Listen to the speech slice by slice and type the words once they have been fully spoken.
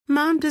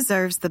Mom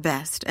deserves the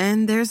best,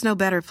 and there's no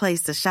better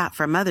place to shop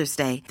for Mother's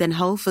Day than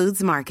Whole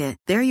Foods Market.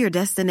 They're your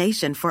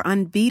destination for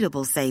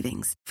unbeatable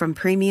savings, from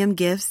premium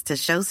gifts to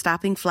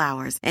show-stopping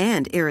flowers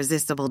and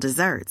irresistible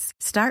desserts.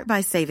 Start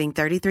by saving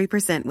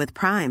 33% with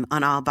Prime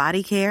on all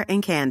body care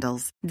and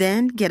candles.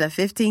 Then get a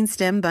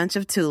 15-stem bunch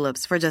of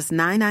tulips for just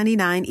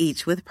 $9.99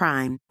 each with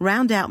Prime.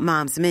 Round out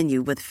Mom's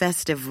menu with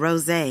festive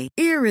rosé,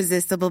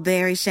 irresistible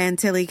berry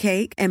chantilly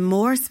cake, and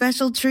more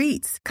special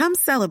treats. Come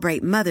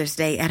celebrate Mother's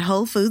Day at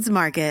Whole Foods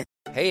Market.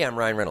 Hey, I'm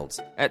Ryan Reynolds.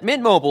 At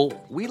Mint Mobile,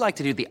 we like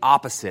to do the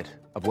opposite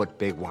of what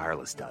Big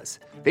Wireless does.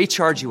 They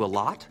charge you a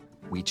lot,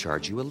 we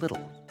charge you a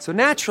little. So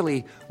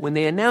naturally, when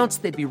they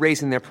announced they'd be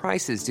raising their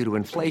prices due to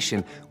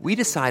inflation, we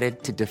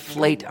decided to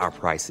deflate our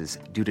prices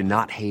due to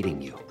not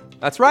hating you.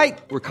 That's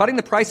right. We're cutting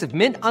the price of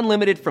Mint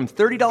Unlimited from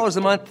 $30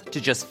 a month to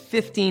just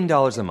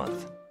 $15 a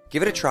month.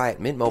 Give it a try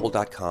at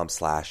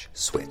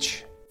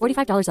mintmobile.com/switch.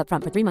 $45 up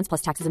front for 3 months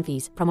plus taxes and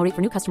fees. Promo rate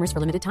for new customers for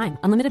limited time.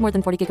 Unlimited more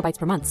than 40 gigabytes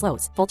per month.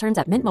 Slows full terms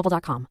at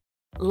mintmobile.com.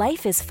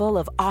 Life is full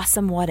of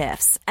awesome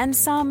what-ifs, and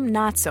some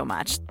not so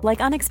much,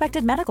 like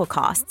unexpected medical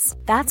costs.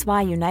 That's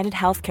why United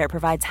Healthcare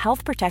provides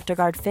Health Protector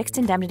Guard fixed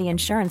indemnity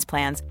insurance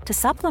plans to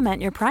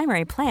supplement your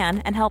primary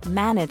plan and help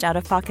manage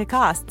out-of-pocket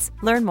costs.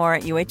 Learn more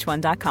at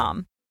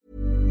uh1.com.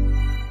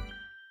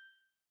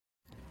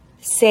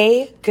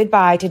 Say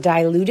goodbye to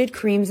diluted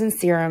creams and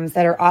serums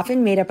that are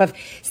often made up of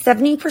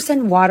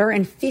 70% water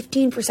and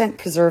 15%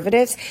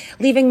 preservatives,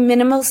 leaving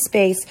minimal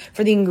space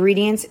for the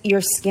ingredients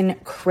your skin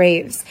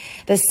craves.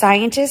 The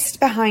scientists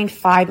behind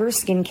Fiber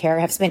Skincare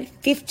have spent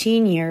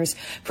 15 years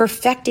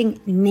perfecting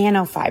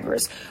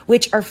nanofibers,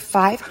 which are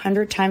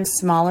 500 times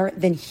smaller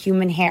than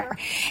human hair.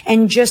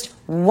 And just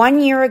 1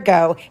 year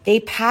ago,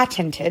 they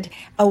patented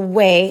a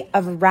way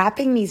of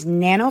wrapping these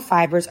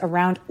nanofibers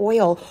around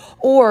oil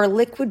or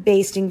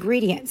liquid-based ingredients.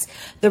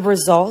 The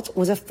result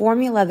was a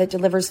formula that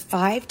delivers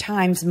 5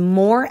 times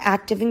more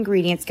active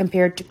ingredients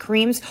compared to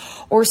creams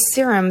or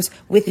serums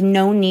with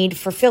no need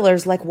for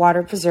fillers like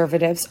water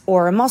preservatives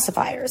or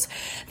emulsifiers.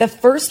 The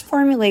first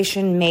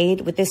formulation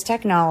made with this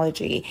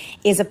technology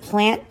is a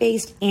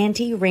plant-based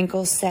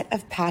anti-wrinkle set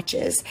of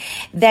patches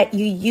that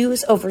you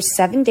use over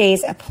 7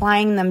 days,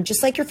 applying them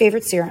just like your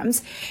favorite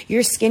serums.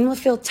 Your skin will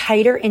feel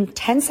tighter in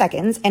 10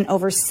 seconds, and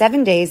over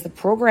 7 days, the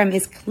program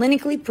is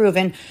clinically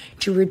proven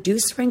to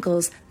reduce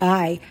wrinkles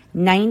by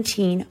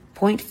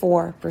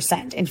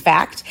 19.4%. In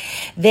fact,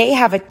 they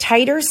have a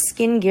tighter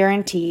skin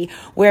guarantee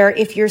where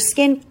if your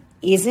skin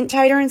isn't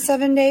tighter in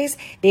 7 days,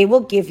 they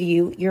will give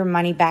you your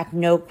money back,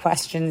 no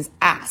questions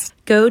asked.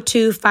 Go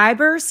to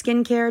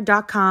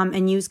fiberskincare.com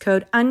and use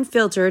code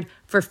UNFILTERED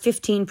for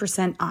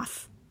 15%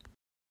 off.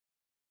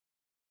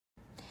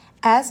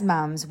 As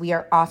moms, we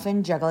are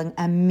often juggling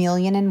a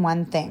million and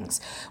one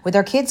things. With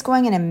our kids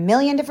going in a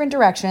million different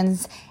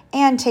directions,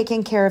 and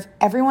taking care of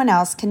everyone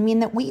else can mean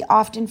that we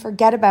often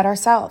forget about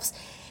ourselves.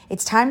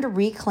 It's time to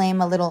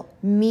reclaim a little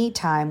me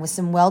time with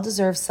some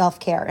well-deserved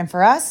self-care. And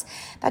for us,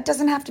 that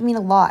doesn't have to mean a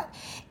lot.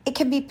 It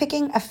can be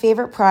picking a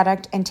favorite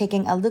product and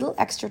taking a little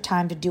extra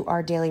time to do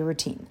our daily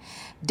routine.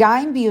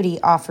 Dime Beauty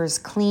offers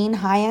clean,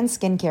 high-end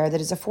skincare that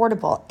is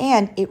affordable,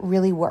 and it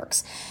really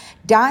works.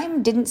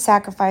 Dime didn't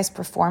sacrifice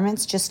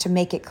performance just to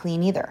make it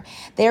clean either.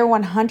 They are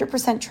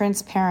 100%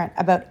 transparent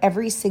about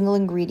every single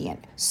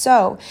ingredient,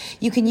 so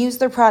you can use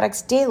their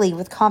products daily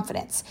with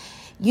confidence.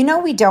 You know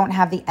we don't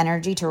have the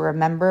energy to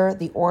remember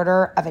the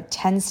order of a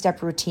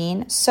 10-step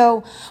routine,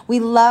 so we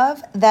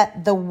love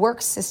that the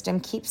work system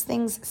keeps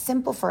things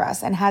simple for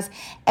us and has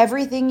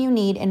everything you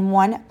need in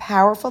one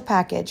powerful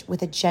package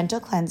with a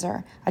gentle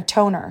cleanser, a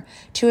toner,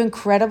 2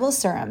 incredible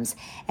serums,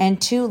 and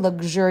 2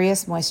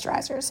 luxurious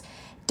moisturizers.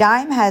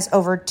 Dime has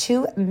over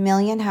 2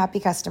 million happy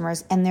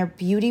customers, and their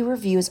beauty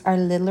reviews are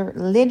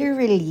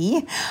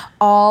literally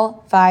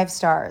all 5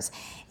 stars.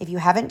 If you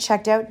haven't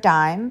checked out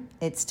Dime,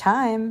 it's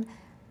time.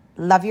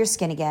 Love your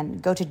skin again.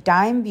 Go to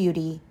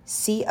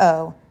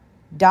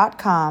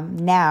dimebeautyco.com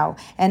now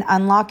and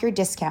unlock your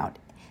discount.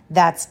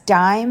 That's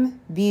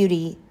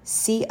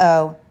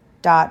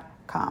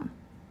dimebeautyco.com.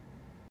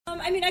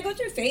 I go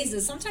through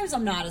phases. Sometimes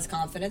I'm not as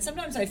confident.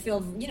 Sometimes I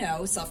feel,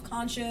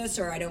 self-conscious,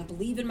 or I don't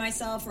believe in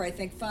myself, or I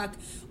think, fuck,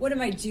 what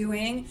am I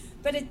doing?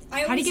 But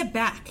how do you get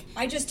back?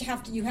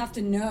 You have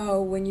to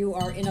know when you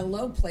are in a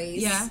low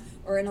place,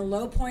 or in a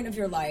low point of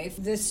your life.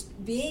 This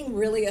being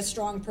really a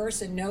strong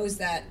person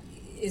is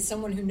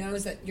someone who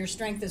knows that your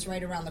strength is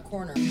right around the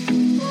corner.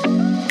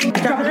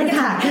 Drop it like it's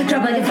hot.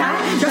 Drop it like it's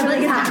hot. Drop it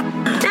like it's hot.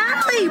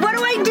 Natalie, what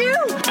do I do?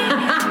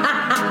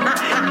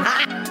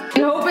 I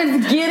hope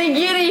it's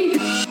giddy.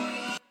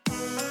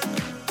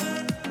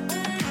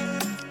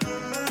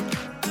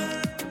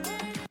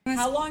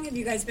 How long have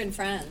you guys been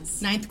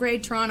friends? 9th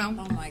grade, Toronto.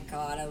 Oh my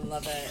God, I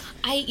love it.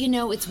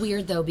 It's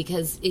weird though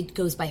because it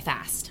goes by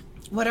fast.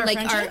 What our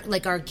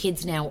friendship? Our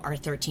kids now are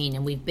 13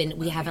 and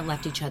we haven't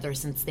left each other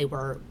since they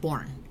were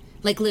born.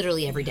 Like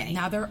literally every day.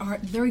 Now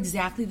they're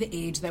exactly the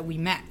age that we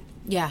met.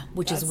 Yeah,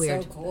 which is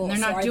weird. So cool. And they're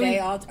not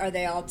are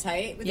they all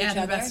tight with each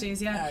other? Yeah, they're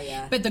besties, yeah. Oh,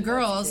 yeah. But the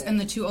girls and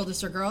the 2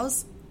 oldest are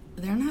girls,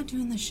 they're not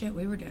doing the shit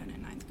we were doing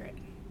in 9th grade.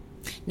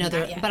 No,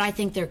 but I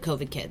think they're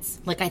COVID kids.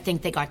 Like, I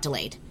think they got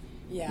delayed.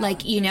 Yeah.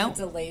 Like, you know. A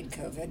delayed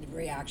COVID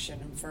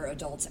reaction for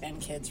adults and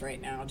kids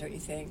right now, don't you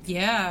think?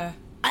 Yeah.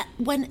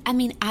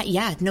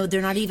 No,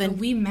 they're not even.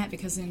 We met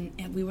because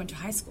we went to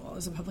high school. It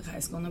was a public high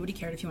school. Nobody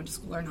cared if you went to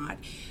school or not.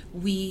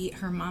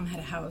 Her mom had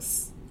a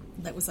house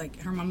that was like,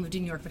 her mom lived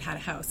in New York but had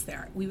a house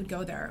there. We would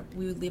go there.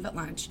 We would leave at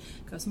lunch,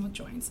 go smoke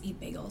joints, eat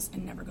bagels,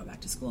 and never go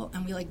back to school.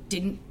 And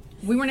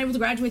we weren't able to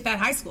graduate that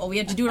high school. We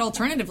had to do it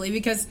alternatively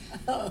because,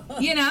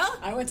 you know.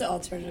 I went to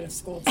alternative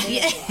school too.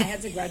 I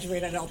had to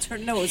graduate at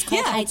alternative. No, it was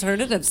called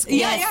alternative school.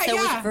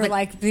 For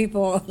like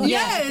people.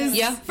 Yes.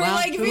 Yeah. For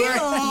like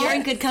people. You're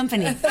in good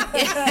company.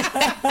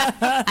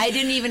 I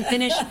didn't even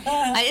finish.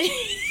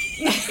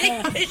 Thank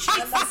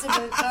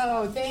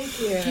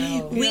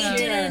you. We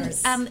didn't.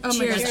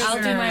 Cheers. I'll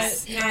do my.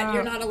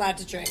 You're not allowed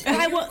to drink.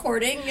 Are we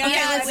recording?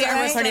 Yeah, we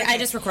are recording. I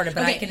just recorded,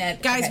 but I can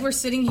edit. Guys, we're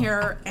sitting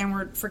here and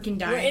we're freaking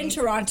dying. We're in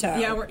Toronto.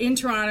 Yeah, we're in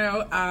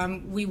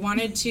Toronto. We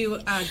wanted to go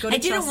to I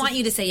didn't Chelsea. want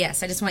you to say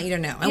yes. I just want you to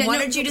know. I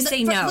wanted you to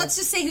say no. Let's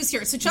just say who's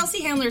here. So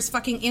Chelsea Handler is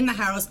fucking in the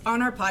house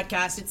on our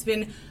podcast. It's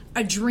been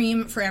a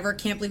dream forever.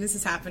 Can't believe this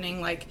is happening.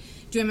 Like,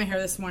 doing my hair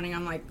this morning,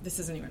 I'm like, this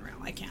isn't even real.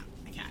 I can't.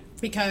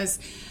 Because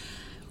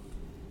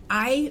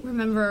I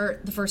remember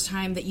the first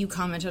time that you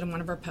commented on one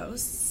of our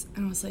posts,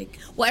 and I was like...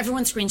 Well,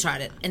 everyone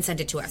screenshot it and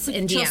sent it to us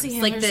in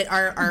DMs. Like,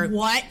 our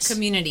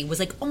community was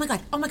like, oh my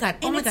God.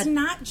 And it's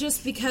not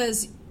just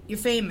because you're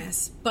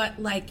famous, but,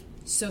 like,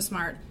 so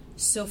smart,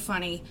 so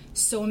funny,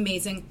 so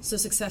amazing, so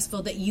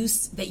successful that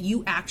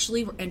you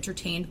actually were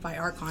entertained by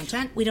our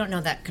content. We don't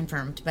know that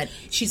confirmed, but...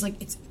 She's like,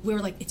 we were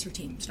like, it's your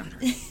team, it's not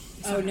her.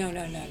 Oh, no.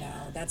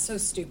 That's so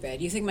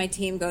stupid. You think my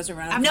team goes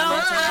around?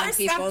 At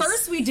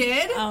first we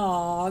did.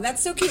 Oh,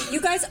 that's so cute. You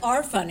guys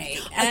are funny.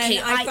 And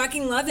I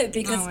fucking love it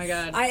because oh my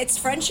God. It's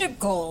friendship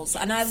goals.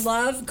 And I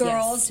love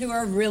girls who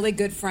are really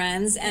good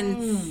friends.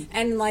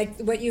 And like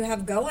what you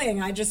have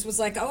going, I just was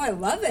like, oh, I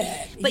love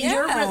it. But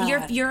you're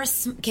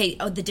okay.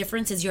 Oh, the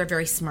difference is you're a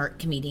very smart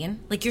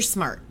comedian. Like, you're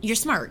smart.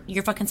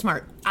 You're fucking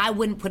smart. I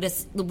wouldn't put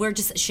us, we're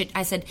just shit.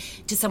 I said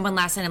to someone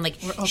last night, I'm like,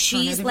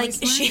 she's like,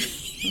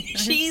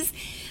 she's...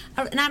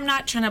 And I'm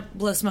not trying to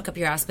blow smoke up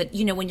your ass, but,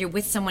 you know, when you're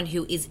with someone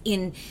who is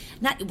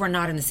we're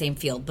not in the same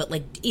field, but,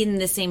 like, in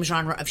the same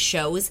genre of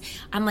shows,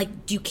 I'm like,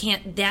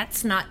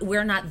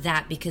 we're not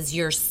that because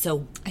you're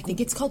so... I think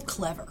it's called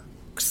clever.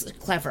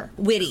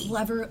 Witty.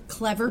 Clever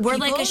We're people.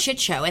 like a shit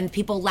show, and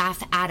people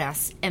laugh at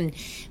us, and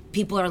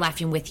people are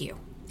laughing with you.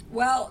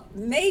 Well,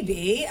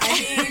 maybe. I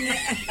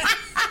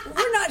mean,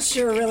 we're not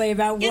sure really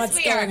about what's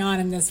going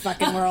on in this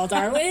fucking world,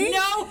 are we?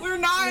 No, we're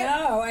not.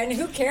 No, and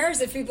who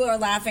cares if people are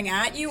laughing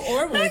at you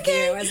or with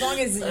you, as long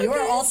as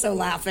you're also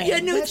laughing.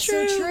 Yeah, no, that's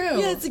so true.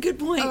 Yeah, it's a good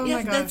point. Oh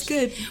my gosh. That's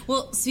good.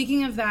 Well,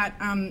 speaking of that,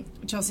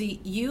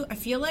 Chelsea, I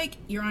feel like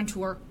you're on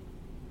tour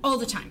all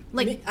the time.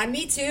 Like,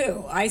 me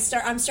too. I'm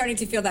starting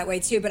to feel that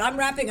way too, but I'm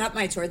wrapping up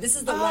my tour. This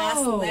is the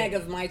last leg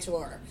of my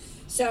tour.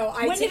 So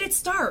when did it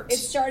start? It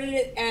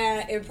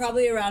started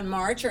probably around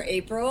March or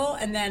April,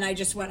 and then I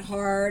just went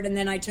hard, and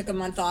then I took a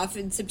month off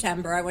in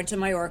September. I went to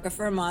Mallorca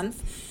for a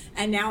month,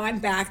 and now I'm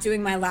back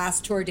doing my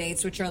last tour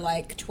dates, which are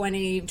like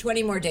 20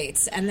 more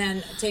dates, and then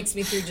it takes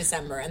me through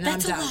December, and then I'm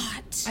done.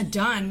 That's a lot.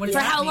 Done? What does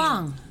For that how mean?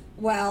 long?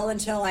 Well,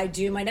 until I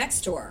do my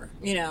next tour,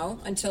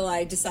 until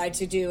I decide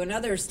to do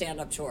another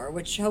stand-up tour,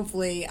 which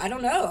hopefully, I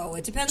don't know.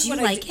 It depends. Do you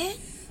like it?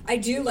 I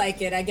do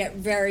like it. I get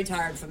very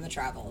tired from the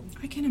travel.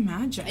 I can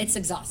imagine. It's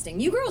exhausting.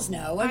 You girls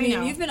know. I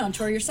mean, you've been on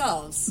tour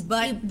yourselves.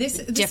 But this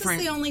is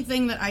the only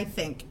thing that I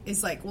think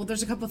is like, well,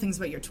 there's a couple of things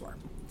about your tour.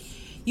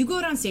 You go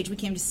out on stage. We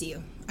came to see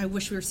you. I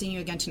wish we were seeing you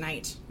again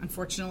tonight.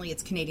 Unfortunately,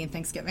 it's Canadian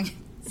Thanksgiving.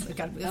 So we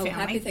got to be the family.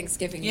 Happy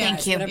Thanksgiving. Yeah.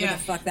 Thank you. Whatever the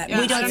fuck that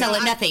means. We don't sell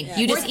it nothing. Yeah.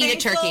 You just eat a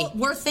turkey.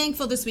 We're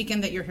thankful this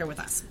weekend that you're here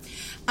with us.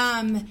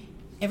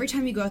 Every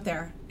time you go out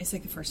there, it's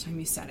like the first time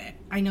you said it.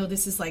 I know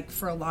this is like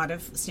for a lot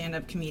of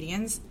stand-up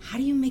comedians. How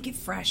do you make it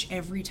fresh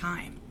every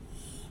time?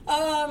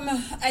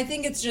 I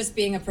think it's just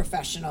being a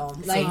professional.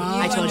 Like,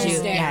 you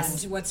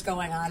understand what's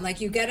going on.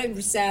 Like, you get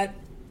a set.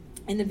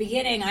 In the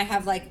beginning, I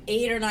have like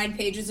 8 or 9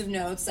 pages of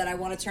notes that I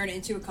want to turn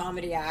into a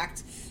comedy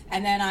act.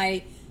 And then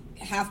I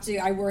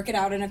work it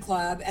out in a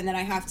club, and then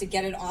I have to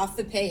get it off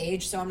the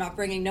page so I'm not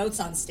bringing notes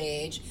on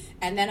stage.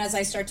 And then as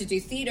I start to do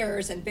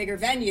theaters and bigger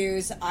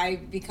venues, I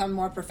become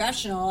more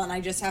professional, and I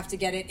just have to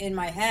get it in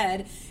my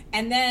head.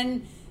 And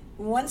then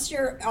once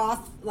you're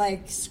off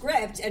like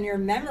script and you're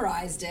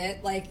memorized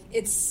it, like,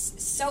 it's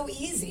so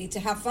easy to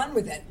have fun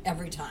with it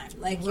every time.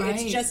 Like,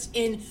 It's just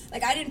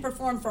I didn't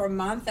perform for a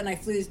month, and I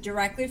flew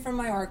directly from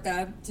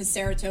Mallorca to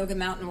Saratoga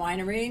Mountain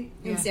Winery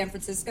in San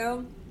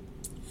Francisco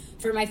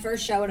for my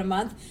first show in a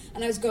month,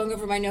 and I was going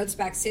over my notes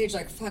backstage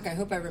like, fuck, I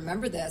hope I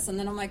remember this. And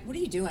then I'm like, what are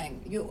you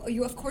doing?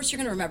 You of course you're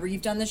going to remember.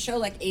 You've done this show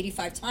like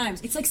 85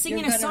 times. It's like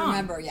singing a song.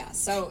 Remember, yeah.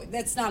 So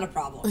that's not a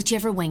problem. Did you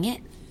ever wing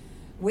it?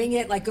 wing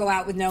it, like go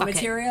out with no Fuck it.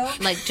 material.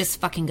 Like, just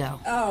fucking go.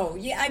 Oh,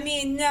 yeah, I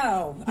mean,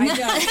 no, I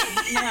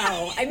don't.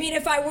 No. I mean,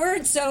 if I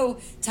weren't so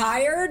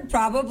tired,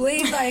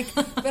 probably, like,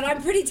 but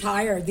I'm pretty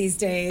tired these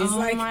days. Oh,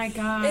 like, my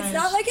gosh. It's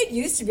not like it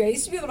used to be. I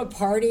used to be able to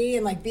party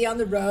and, like, be on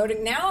the road,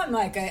 and now I'm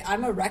like,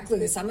 I'm a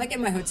recluse. I'm, like,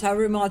 in my hotel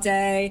room all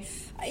day.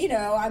 You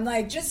know, I'm,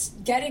 like,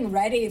 just getting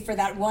ready for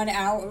that 1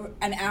 hour,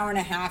 an hour and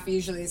a half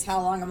usually is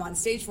how long I'm on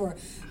stage for.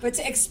 But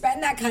to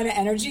expend that kind of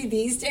energy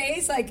these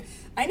days, like,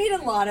 I need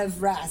a lot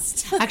of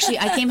rest. Actually,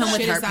 I came home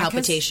with Shit, heart is that 'cause-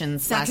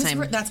 palpitations last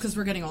time. That's because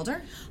we're getting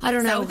older? I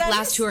don't know. what that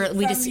Last is? tour,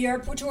 we From just your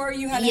tour,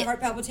 you had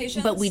heart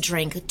palpitations, but we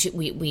drank. It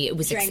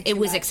was Drank too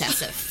much.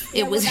 excessive.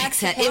 Yeah, It was well, that's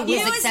the excessive. It problem.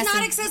 was It was excessive.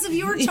 not excessive.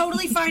 You were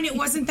totally fine. It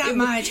wasn't that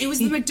much. It was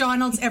the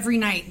McDonald's every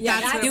night. Yeah,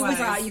 That's what it it was.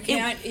 was. You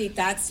can't eat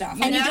that stuff.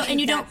 And you I don't, and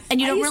you eat don't, that.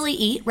 and you I don't used- really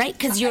eat, right?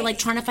 Because you're like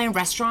trying to find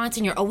restaurants,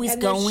 and you're always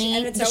and there's going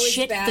and it's the always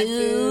shit bad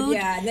food.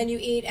 Yeah, and then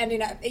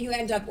you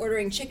end up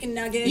ordering chicken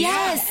nuggets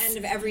Yes. at the end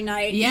of every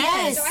night.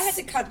 Yes. So I had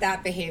to cut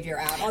that behavior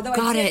out. Although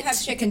Got I did it.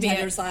 have chicken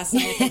tenders last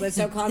night at the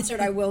Lizzo concert,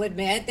 I will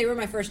admit. They were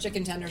my first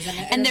chicken tenders.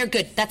 And they're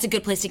good. That's a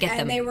good place to get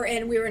them.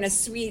 And we were in a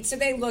suite, so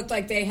they looked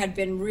like they had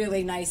been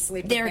really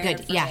nicely prepared. They're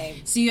good, for yeah.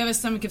 me. So you have a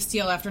stomach of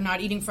steel after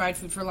not eating fried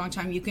food for a long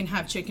time. You can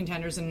have chicken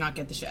tenders and not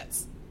get the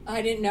shits.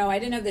 I didn't know. I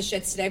didn't have the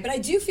shits today, but I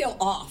do feel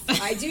off.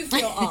 I do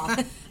feel off.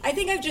 I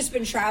think I've just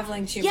been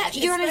traveling too much.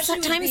 you're in a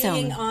especially time with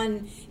zone.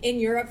 being in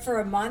Europe for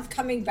a month,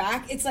 coming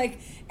back. It's like,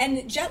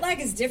 and jet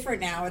lag is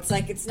different now. It's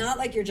like, it's not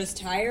like you're just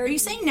tired. Are you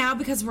saying now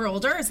because we're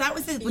older? Is that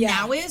what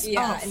now is?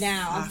 Yeah, Oh,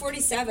 now. I'm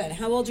 47.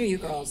 How old are you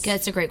girls?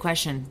 That's a great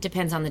question.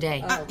 Depends on the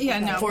day. Yeah,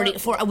 no.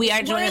 44. We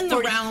are doing we're a in the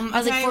 40. realm, I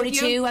was like okay,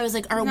 42. you? I was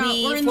like, are No,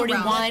 we we're in the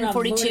realm. 41, From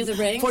 42, Lord of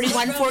the Rings?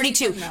 41,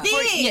 42?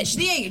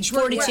 The age. We're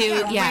 42.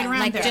 right Yeah, around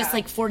like there. just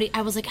like 40.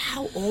 I was like,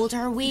 how old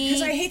are we?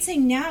 Because I hate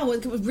saying now,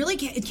 really,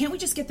 can't we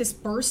just get this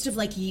burst of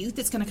like youth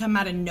that's going to come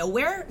out of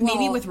nowhere?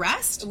 Maybe with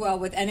rest. Well,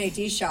 with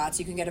NAD shots,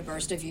 you can get a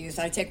burst of youth.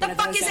 I take one The of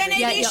those. fuck is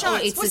every NAD day.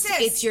 shots? It's What's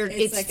this- this?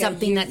 It's like a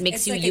something that youth- makes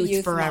it's you like a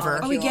youth forever.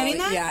 molecule. Are we getting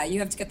that? Yeah, you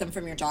have to get them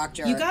from your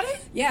doctor. You got it?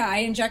 Yeah, I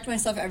inject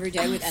myself every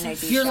day with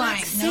NAD. You're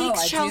shots. lying. No, Sakes,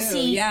 I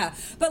Chelsea. do. Yeah,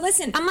 but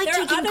listen, I'm like there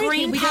are taking other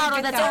green things- powder,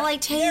 we don't that's get all I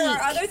that. There are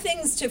take. other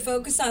things to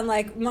focus on.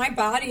 Like my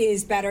body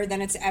is better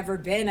than it's ever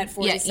been at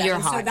 47. you're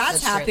hot. So that's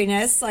That's true.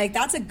 happiness. Like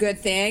that's a good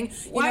thing.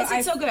 Why is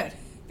it so good?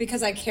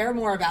 Because I care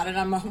more about it.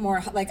 I'm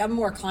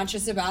more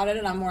conscious about it,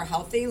 and I'm more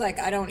healthy. Like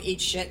I don't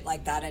eat shit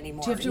like that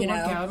anymore. Do you have to work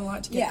know? out a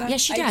lot to get that? Yeah,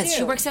 she I does. do.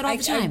 She works out all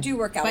the I time. do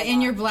work out, But a and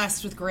lot. you're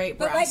blessed with great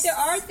But breasts. like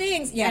there are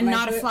things, yeah, And my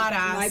not a flat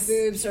ass. My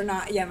boobs are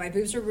not. Yeah, my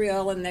boobs are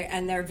real,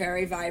 and they're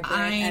very vibrant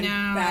I and know.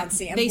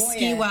 bouncy. And They buoyant.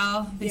 ski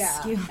well. They yeah,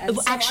 ski well. And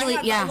so Actually, I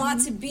have yeah. a lot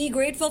to be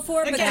grateful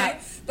for. Okay.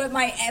 But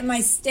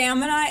my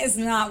stamina is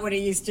not what it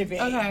used to be.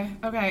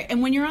 Okay.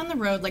 And when you're on the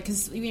road, like,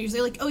 because you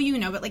say, like, oh, you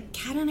know, but like,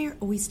 Kat and I are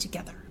always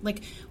together.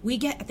 Like, we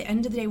get at the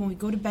end of the day when we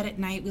go to bed at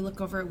night, we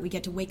look over, we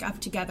get to wake up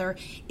together.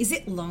 Is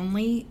it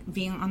lonely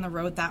being on the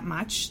road that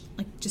much?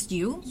 Like, just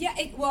you? Yeah,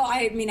 well,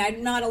 I mean,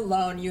 I'm not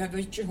alone. You have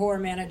a whore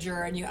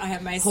manager, and I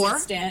have my Whore?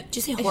 assistant. Did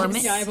you say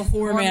whore? Yeah, I have a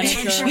whore manager,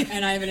 manager.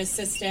 and I have an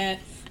assistant.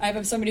 I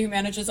have somebody who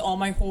manages all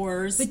my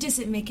whores. But does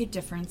it make a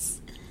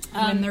difference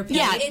when they're paid?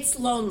 Yeah, it's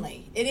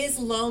lonely. It is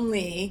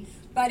lonely,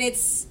 but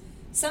it's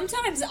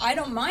sometimes I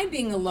don't mind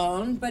being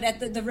alone, but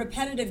at the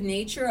repetitive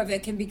nature of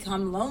it can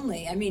become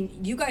lonely. I mean,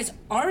 you guys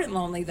aren't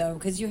lonely though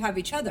because you have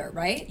each other,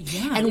 right?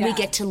 Yeah. And we Yeah.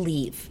 get to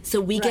leave. So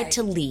we Right. get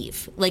to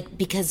leave, like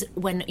because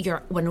when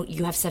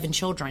you have 7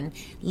 children,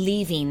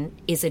 leaving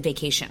is a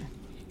vacation.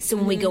 So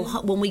when we go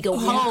home,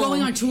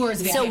 going on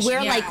tours is So vacation,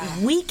 we're yeah. like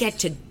we get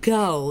to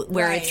go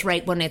where Right. it's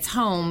right when it's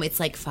home. It's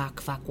like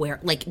fuck where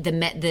like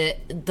the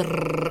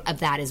of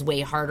that is way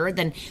harder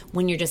than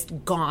when you're just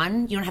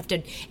gone. You don't have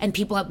to and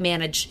people have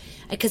manage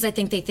because I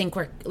think they think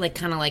we're like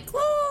kind of like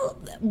well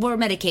we're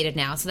medicated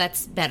now, so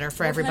that's better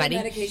for everybody.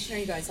 What kind of medication are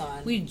you guys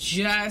on? We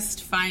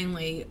just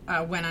finally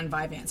went on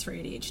Vyvanse for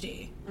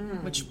ADHD,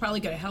 which probably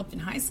could have helped in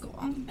high school.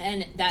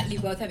 And that you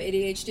both have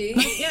ADHD?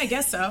 Yeah, I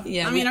guess so.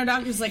 Yeah, I mean, our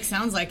doctor's like,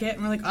 sounds like it.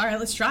 And we're like, all right,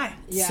 let's try it.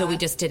 Yeah. So we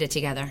just did it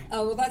together.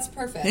 Oh, well, that's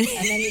perfect. And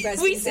then you guys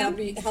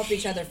can help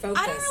each other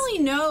focus. I don't really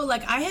know.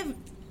 Like, I don't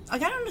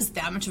notice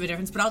that much of a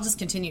difference, but I'll just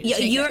continue to Yeah,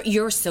 take it.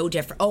 you're so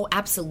different. Oh,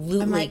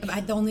 absolutely. I'm like,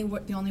 the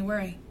only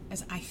worry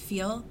is I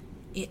feel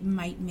it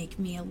might make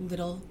me a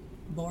little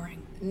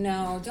boring.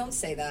 No, don't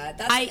say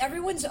that.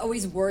 Everyone's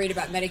always worried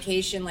about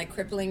medication, like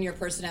crippling your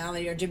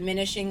personality or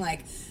diminishing,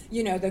 like,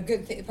 you know, the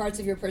good parts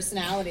of your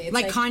personality. It's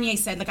Like Kanye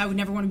said, like I would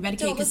never want to medicate.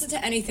 Don't listen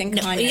to anything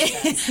Kanye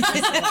says.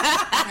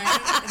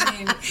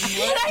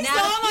 I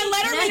saw him on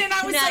Letterman, and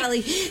I was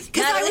Natalie, like,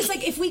 because I was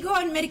like, if we go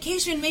on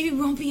medication, maybe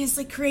we won't be as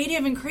like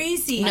creative and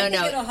crazy. I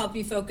think it'll help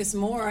you focus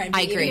more and be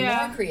I agree. even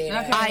Yeah. more creative.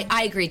 Okay.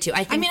 I agree too.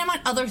 I I'm on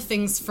other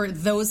things for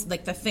those,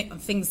 like the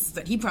things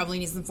that he probably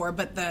needs them for,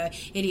 but the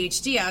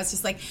ADHD, I was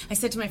just like, I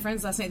said to my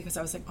friends last night because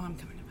I was like, oh, I'm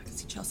coming back to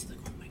see Chelsea. Like,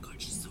 oh my God,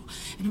 she's so,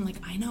 and I'm like,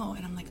 I know,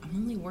 and I'm like, I'm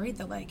only worried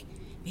that like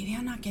maybe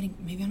I'm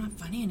not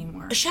funny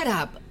anymore. Shut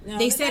up. No,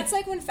 they said that's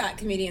like when fat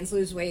comedians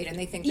lose weight and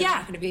they think they're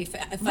not going to be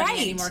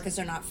funny anymore because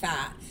they're not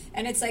fat.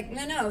 And it's like,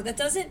 no, that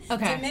doesn't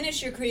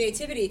diminish your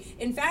creativity.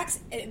 In fact,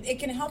 it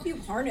can help you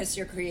harness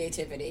your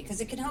creativity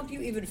because it can help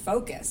you even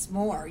focus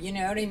more. You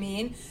know what I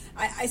mean?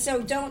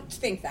 So don't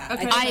think that.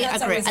 Okay. I think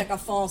that's always like a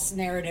false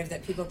narrative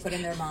that people put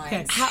in their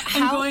minds.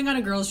 Okay. I'm going on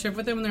a girls' trip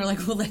with them, and they're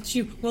like, "We'll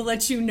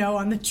let you know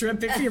on the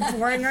trip if you're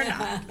boring or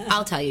not."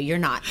 I'll tell you, you're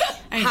not.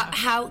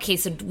 Okay,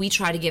 so we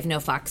try to give no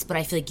fucks, but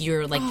I feel like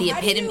you're like the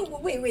epitome.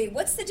 Wait,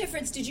 what's the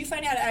difference? Did you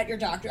find out at your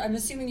doctor? I'm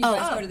assuming you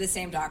guys go to the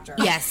same doctor.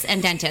 Yes,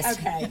 and dentist.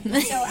 Okay.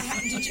 So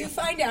did you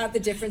find out the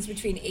difference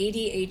between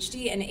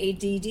ADHD and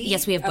ADD?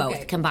 Yes, we have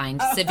both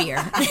combined.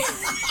 Severe.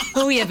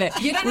 We have it.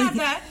 You don't have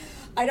that.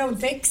 I don't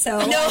think so.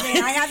 No,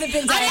 I haven't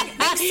been. I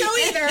don't think so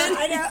either.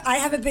 I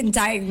haven't been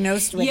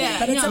diagnosed with it,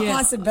 but it's a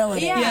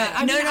possibility. Yeah,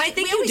 I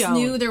think we always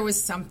knew there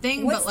was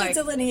something. What's but the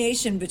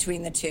delineation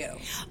between the two?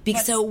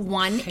 Because so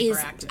one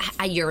is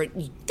you're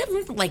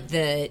like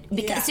the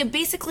so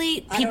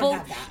basically people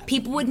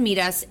would meet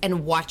us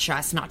and watch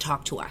us, not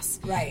talk to us.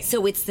 Right.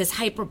 So it's this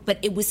hyper, but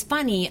it was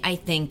funny, I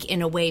think,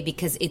 in a way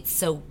because it's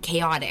so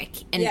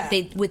chaotic, and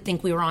they would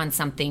think we were on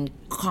something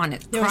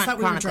chronic. They always thought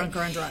we were drunk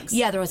or on drugs.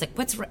 Yeah, there was like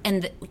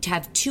to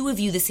have two of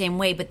you the same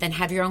way, but then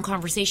have your own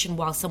conversation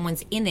while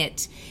someone's in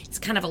it. It's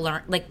kind of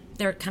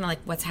they're kind of like,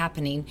 what's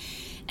happening?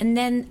 And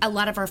then a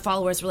lot of our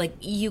followers were like,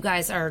 you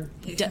guys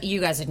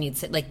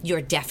need, like,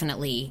 you're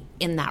definitely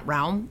in that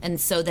realm. And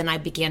so then I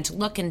began to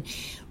look, and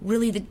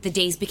really the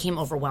days became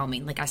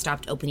overwhelming. Like, I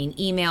stopped opening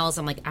emails.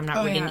 I'm like, I'm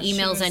not reading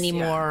emails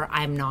anymore. Yeah.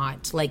 I'm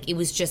not. Like, it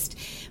was just,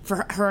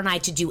 for her and I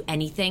to do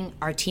anything,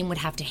 our team would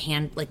have to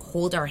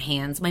hold our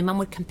hands. My mom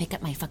would come pick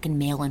up my fucking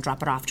mail and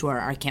drop it off to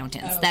our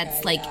accountants.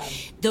 That's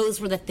those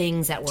were the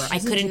things that were, I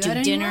couldn't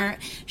do dinner.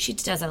 She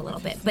does that a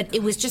little bit. But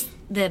it was just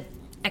the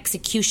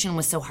execution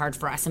was so hard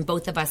for us, and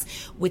both of us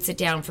would sit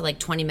down for like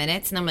 20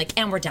 minutes and I'm like,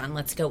 and we're done,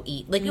 let's go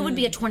eat. Like, it would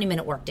be a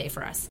 20-minute work day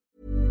for us.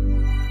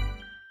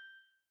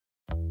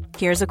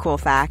 Here's a cool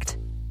fact.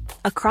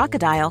 A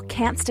crocodile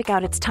can't stick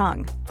out its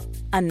tongue.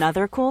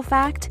 Another cool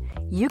fact,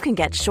 you can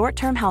get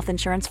short-term health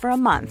insurance for a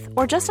month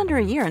or just under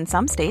a year in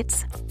some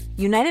states.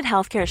 United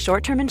Healthcare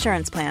short-term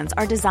insurance plans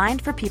are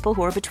designed for people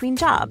who are between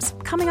jobs,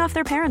 coming off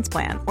their parents'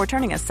 plan, or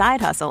turning a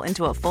side hustle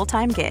into a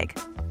full-time gig.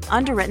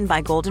 Underwritten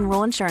by Golden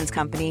Rule Insurance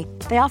Company,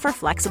 they offer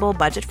flexible,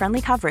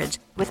 budget-friendly coverage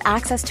with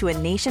access to a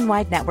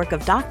nationwide network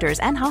of doctors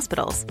and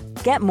hospitals.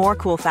 Get more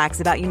cool facts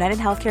about United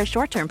Healthcare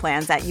short-term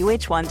plans at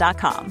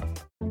uh1.com.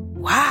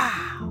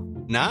 Wow.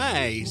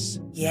 Nice.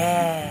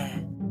 Yeah.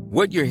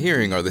 What you're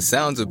hearing are the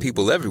sounds of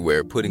people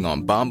everywhere putting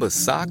on Bombas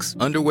socks,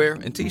 underwear,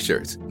 and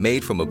T-shirts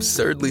made from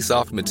absurdly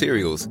soft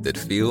materials that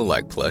feel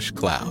like plush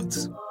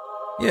clouds.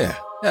 Yeah,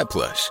 that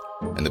plush.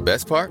 And the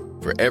best part?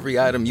 For every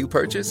item you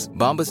purchase,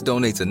 Bombas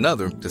donates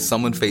another to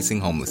someone facing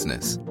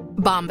homelessness.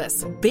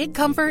 Bombas. Big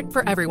comfort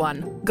for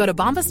everyone. Go to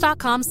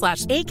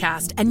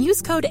bombas.com/ACAST and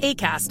use code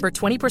ACAST for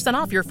 20%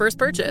 off your first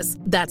purchase.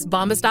 That's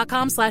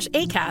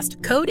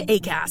bombas.com/ACAST. Code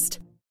ACAST.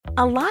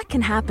 A lot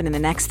can happen in the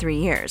next 3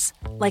 years.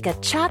 Like a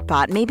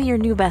chatbot may be your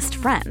new best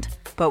friend.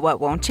 But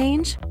what won't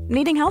change?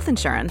 Needing health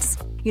insurance.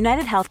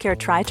 United Healthcare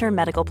Tri-Term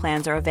Medical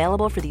Plans are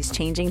available for these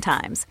changing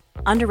times.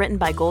 Underwritten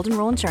by Golden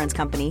Rule Insurance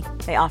Company,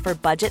 they offer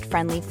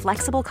budget-friendly,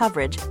 flexible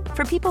coverage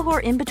for people who are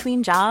in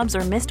between jobs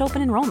or missed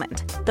open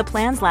enrollment. The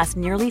plans last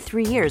nearly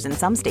 3 years in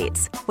some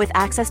states, with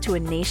access to a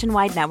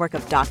nationwide network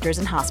of doctors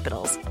and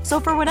hospitals. So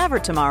for whatever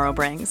tomorrow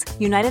brings,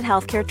 United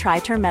Healthcare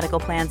Tri-Term Medical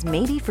Plans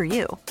may be for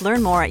you.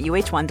 Learn more at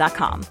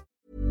uh1.com.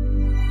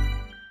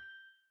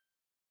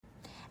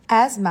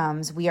 As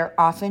moms, we are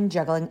often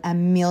juggling a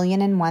million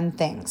and one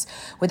things.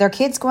 With our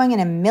kids going in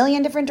a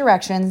million different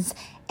directions,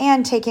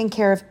 and taking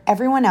care of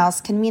everyone else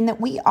can mean that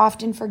we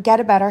often forget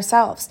about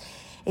ourselves.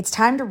 It's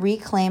time to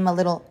reclaim a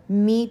little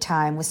me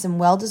time with some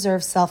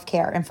well-deserved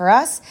self-care. And for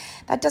us,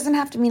 that doesn't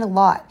have to mean a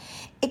lot.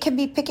 It can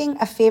be picking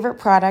a favorite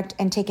product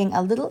and taking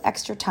a little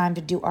extra time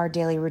to do our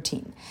daily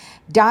routine.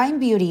 Dime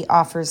Beauty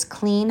offers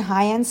clean,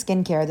 high-end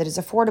skincare that is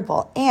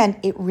affordable, and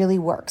it really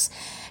works.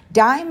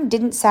 Dime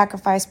didn't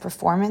sacrifice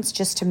performance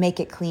just to make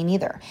it clean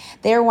either.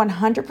 They are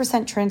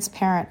 100%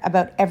 transparent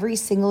about every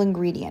single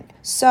ingredient,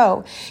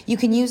 so you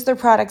can use their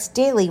products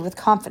daily with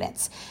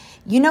confidence.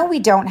 You know we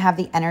don't have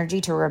the energy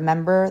to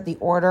remember the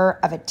order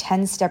of a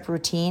 10-step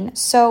routine,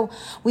 so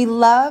we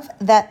love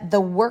that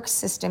the work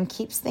system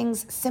keeps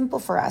things simple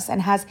for us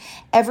and has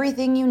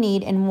everything you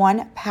need in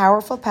one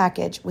powerful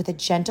package with a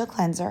gentle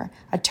cleanser,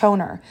 a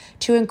toner,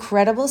 2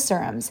 incredible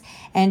serums,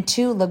 and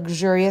 2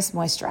 luxurious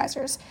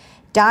moisturizers.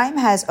 Dime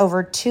has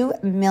over 2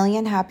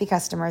 million happy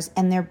customers,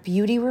 and their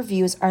beauty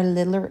reviews are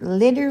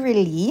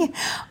literally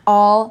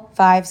all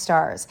 5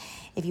 stars.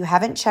 If you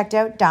haven't checked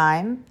out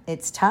Dime,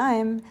 it's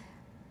time.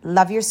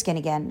 Love your skin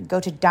again. Go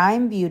to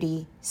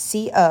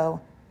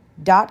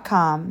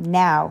dimebeautyco.com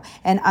now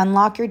and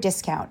unlock your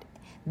discount.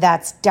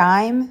 That's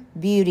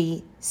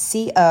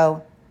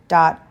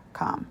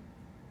dimebeautyco.com.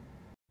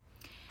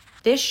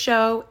 This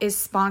show is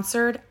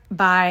sponsored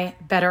by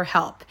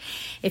BetterHelp.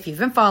 If you've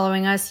been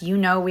following us, you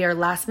know we are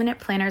last-minute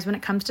planners when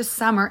it comes to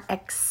summer,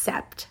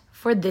 except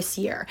for this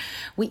year.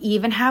 We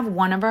even have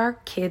one of our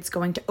kids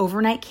going to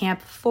overnight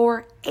camp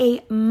for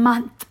a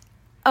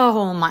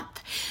whole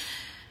month.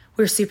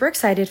 We're super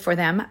excited for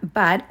them,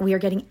 but we are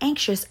getting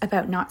anxious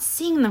about not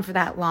seeing them for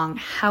that long.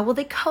 How will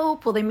they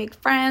cope? Will they make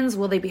friends?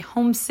 Will they be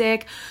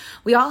homesick?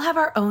 We all have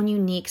our own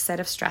unique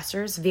set of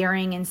stressors,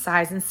 varying in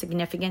size and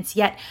significance,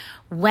 yet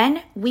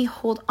when we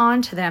hold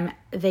on to them,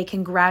 they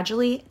can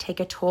gradually take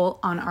a toll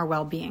on our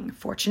well-being.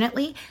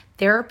 Fortunately,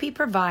 therapy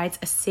provides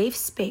a safe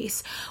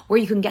space where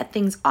you can get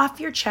things off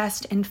your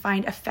chest and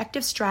find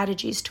effective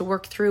strategies to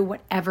work through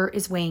whatever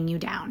is weighing you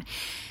down.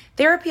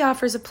 Therapy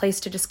offers a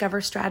place to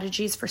discover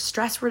strategies for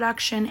stress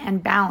reduction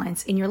and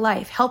balance in your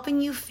life,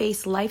 helping you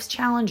face life's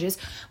challenges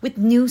with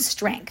new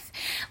strength.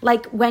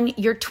 Like when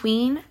your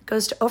tween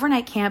goes to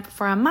overnight camp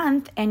for a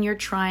month and you're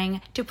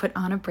trying to put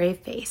on a brave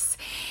face.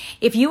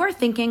 If you are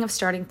thinking of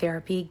starting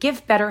therapy,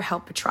 give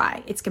BetterHelp a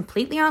try. It's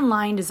completely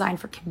online,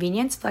 designed for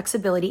convenience,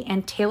 flexibility,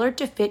 and tailored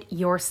to fit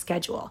your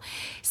schedule.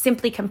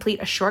 Simply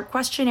complete a short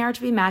questionnaire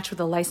to be matched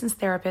with a licensed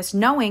therapist,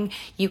 knowing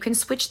you can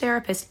switch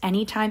therapists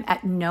anytime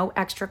at no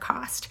extra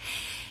cost.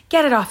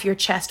 Get it off your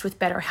chest with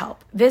BetterHelp.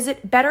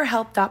 Visit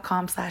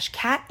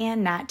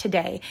betterhelp.com/catandnat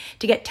today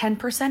to get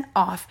 10%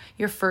 off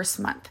your first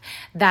month.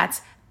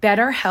 That's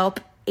BetterHelp,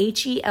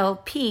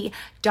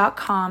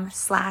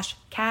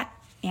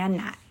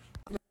 HELP.com/catandnat.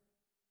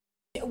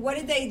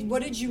 What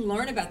did you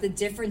learn about the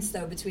difference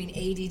though between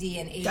ADD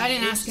and ADHD? I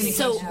didn't ask any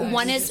So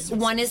questions.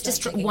 one is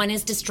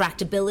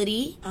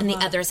distractibility and the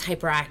other is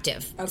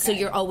hyperactive. Okay. So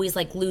you're always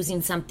like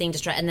losing something,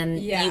 and then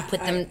you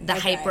put them. The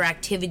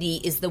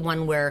hyperactivity is the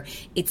one where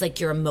it's like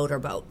you're a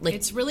motorboat. Like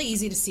it's really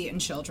easy to see it in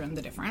children,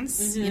 the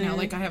difference. You know,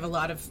 like I have a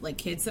lot of like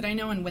kids that I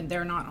know, and when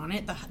they're not on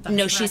it, the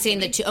no, she's saying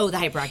that the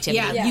hyperactivity.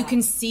 Yeah, you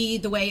can see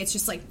the way it's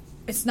just like.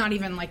 It's not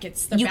even like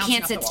it's. You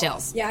can't sit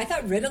still. Yeah, I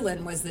thought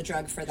Ritalin was the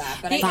drug for that,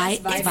 but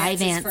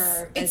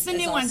Vyvanse. It's the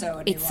new one.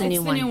 It's the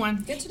new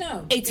one. Good to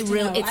know. It's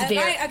real. It's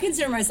very. I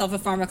consider myself a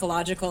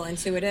pharmacological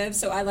intuitive,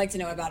 so I like to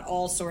know about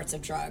all sorts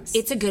of drugs.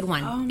 It's a good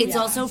one. It's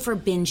also for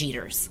binge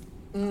eaters.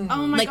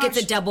 Oh my gosh. It's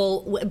a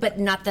double, but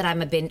not that I'm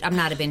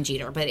not a binge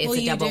eater, but it's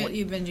a double.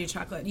 You binge eat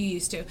chocolate. You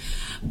used to.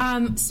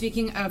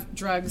 Speaking of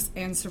drugs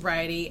and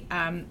sobriety,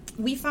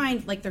 we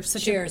find like there's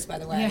such cheers, by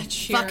the way. Yeah,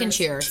 cheers. Fucking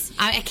cheers.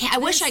 I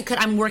wish I could.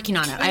 I'm working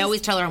on it. I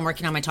always tell her I'm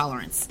working on my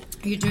tolerance.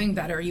 You're doing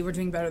better. You were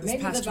doing better this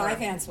past year. Maybe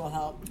the Vyvanse will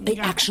help. It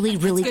actually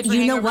really.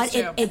 You know what?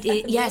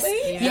 Yes.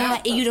 Really?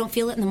 Yeah. You don't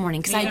feel it in the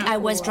morning because I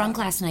was drunk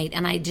last night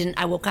and I didn't.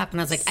 I woke up and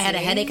I was like, I had a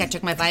headache. I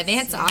took my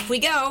Vyvanse. Off we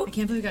go. I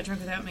can't believe you got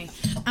drunk without me.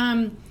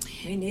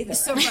 Me neither.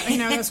 So I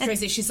know that's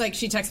crazy. She's like,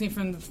 she texts me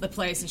from the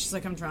place, and she's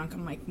like, "I'm drunk."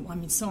 I'm like, "Well, I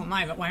mean, so am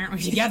I, but why aren't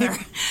we together?"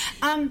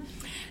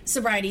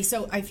 Sobriety.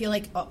 So I feel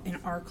like in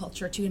our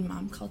culture too, in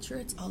mom culture,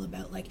 it's all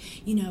about like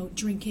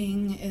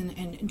drinking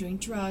and doing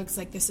drugs.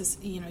 Like this is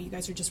you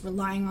guys are just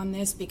relying on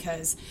this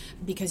because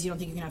you don't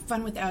think you can have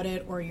fun without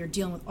it, or you're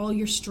dealing with all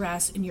your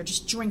stress and you're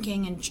just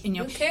drinking and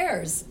who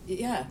cares?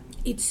 Yeah,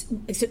 it's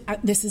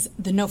this is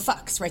the no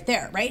fucks right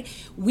there, right?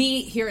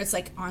 We here it's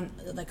like on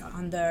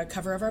the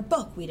cover of our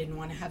book, we didn't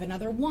want to have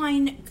another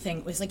wine thing.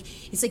 It was like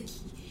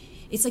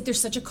it's like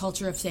there's such a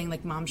culture of saying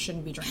like mom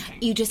shouldn't be drinking.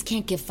 You just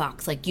can't give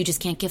fucks. Like you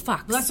just can't give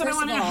fucks. Well, that's what I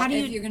want to know. How do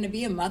you? If you're going to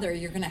be a mother,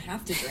 you're going to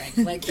have to drink.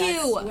 Like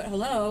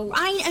hello.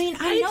 I mean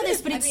I know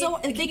this, but it's so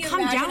they come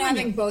down on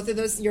having you. both of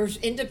those, your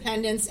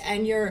independence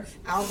and your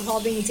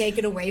alcohol being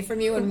taken away from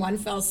you in one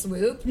fell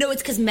swoop. No,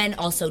 it's because men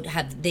also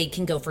they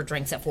can go for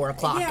drinks at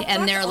 4:00, Yeah,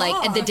 and they're like,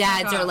 off. and their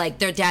dads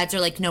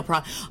are like, no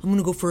problem. I'm going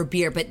to go for a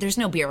beer, but there's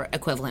no beer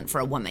equivalent for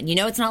a woman.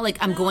 It's not like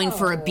I'm going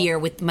for a beer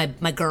with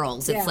my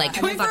girls. It's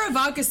like going for a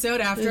vodka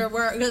soda after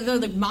where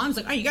the mom's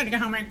like, oh, you got to go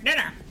home and make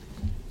dinner.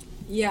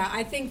 Yeah,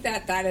 I think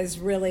that is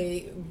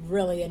really,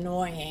 really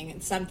annoying.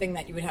 It's something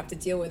that you would have to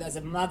deal with as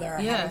a mother.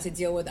 Having to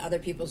deal with other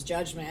people's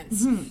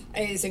judgments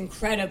is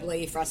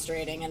incredibly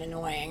frustrating and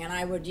annoying. And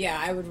I would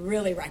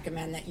really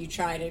recommend that you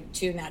try to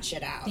tune that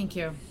shit out. Thank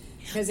you.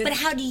 But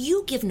how do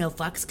you give no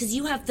fucks? Because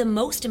you have the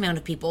most amount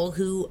of people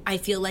who I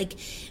feel like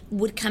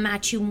would come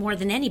at you more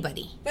than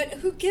anybody. But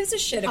who gives a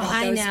shit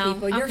about those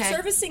people? You're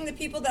servicing the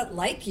people that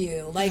like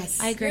you. Like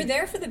I agree. You're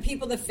there for the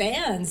people, the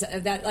fans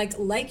that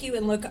like you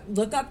and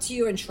look up to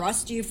you and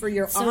trust you for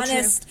your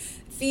honest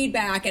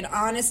feedback and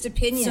honest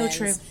opinions.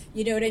 So true.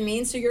 You know what I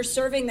mean? So you're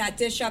serving that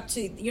dish up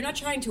to. You're not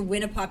trying to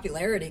win a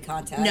popularity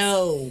contest.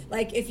 No.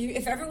 Like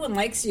if everyone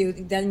likes you,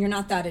 then you're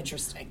not that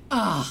interesting.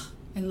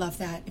 I love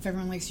that. If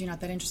everyone likes you,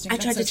 not that interesting. I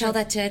tried to tell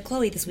that to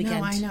Chloe this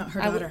weekend. No, I know.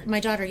 Her daughter. My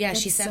daughter, That's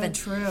she's 7.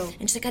 So true.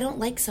 And she's like, I don't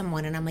like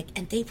someone. And I'm like,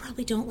 and they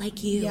probably don't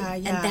like you. Yeah.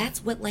 And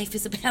that's what life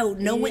is about.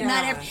 No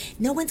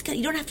one's gonna,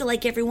 you don't have to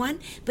like everyone,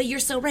 but you're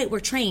so right.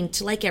 We're trained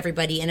to like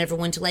everybody and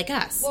everyone to like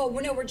us. Well,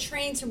 no, we're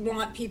trained to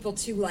want people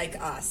to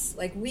like us.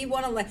 Like we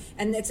want to like,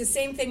 and it's the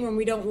same thing when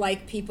we don't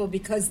like people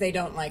because they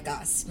don't like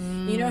us.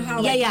 You know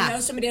how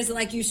somebody doesn't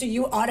like you, so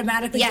you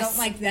automatically don't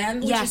like them,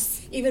 which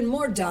is even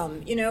more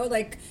dumb.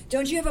 Like,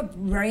 don't you have a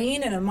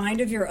brain and a mind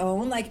of your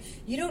own. Like,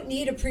 you don't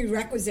need a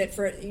prerequisite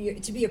for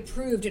it to be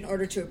approved in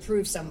order to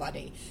approve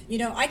somebody. You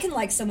know, I can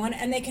like someone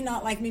and they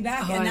cannot like me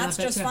back, and that's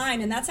just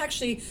fine. And that's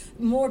actually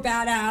more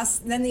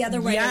badass than the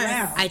other way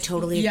around. I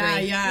totally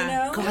agree. You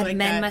know? God, like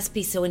men must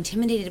be so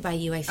intimidated by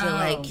you. I feel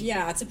like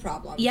it's a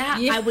problem.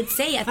 I would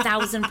say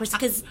 1,000%,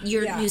 because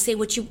you say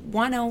what you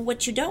want to,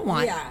 what you don't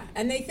want. Yeah,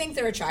 and they think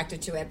they're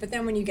attracted to it, but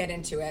then when you get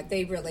into it,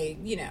 they really,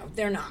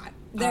 they're not.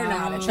 They're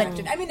not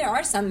attracted. I mean, there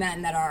are some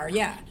men that are,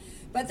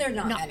 but they're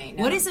not any.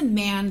 No. What is a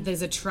man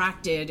that's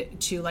attracted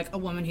to, like, a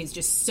woman who's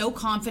just so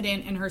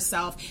confident in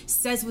herself,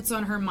 says what's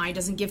on her mind,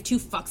 doesn't give two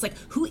fucks? Like,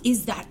 who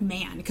is that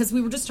man? Because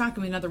we were just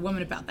talking with another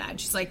woman about that. And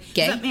she's like,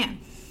 gay? Who's that man?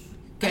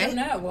 I don't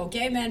know. Well,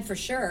 gay men for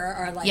sure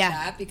are like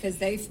that because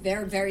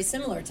they're very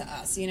similar to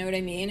us. You know what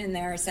I mean? And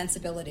their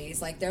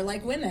sensibilities, like they're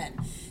like women.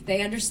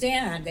 They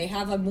understand. They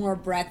have a more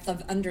breadth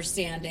of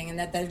understanding, and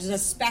that there's a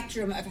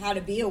spectrum of how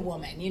to be a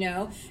woman. You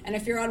know, and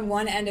if you're on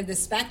one end of the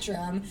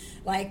spectrum,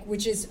 like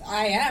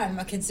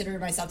I consider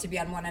myself to be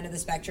on one end of the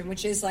spectrum,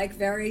 which is like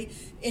very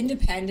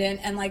independent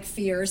and like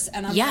fierce,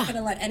 and I'm not going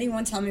to let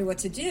anyone tell me what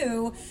to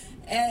do.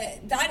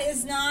 That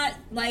is not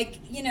like,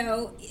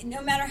 no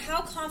matter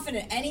how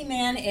confident any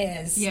man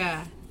is,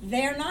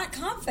 they're not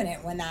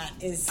confident when that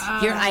is.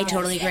 I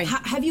totally agree.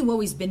 Have you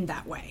always been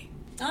that way?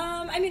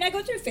 I mean, I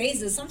go through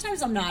phases.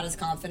 Sometimes I'm not as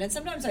confident.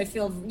 Sometimes I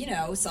feel,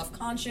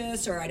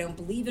 self-conscious, or I don't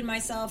believe in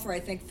myself, or I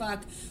think,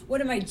 fuck,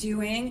 what am I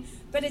doing?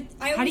 But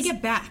how do you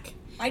get back?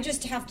 I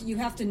just you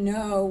have to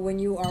know when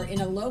you are in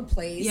a low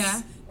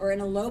place or in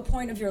a low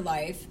point of your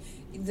life.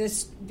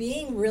 This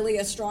being really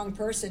a strong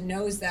person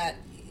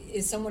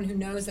is someone who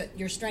knows that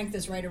your strength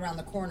is right around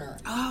the corner.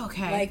 Oh,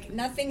 okay. Like,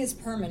 nothing is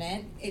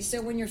permanent.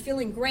 So when you're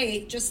feeling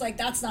great, just like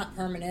that's not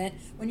permanent.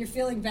 When you're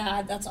feeling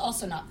bad, that's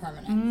also not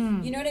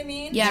permanent. You know what I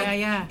mean?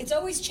 Yeah. It's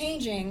always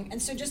changing. And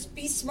so just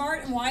be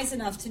smart and wise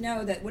enough to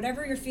know that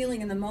whatever you're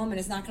feeling in the moment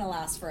is not going to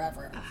last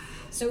forever.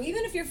 So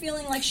even if you're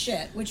feeling like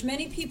shit, which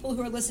many people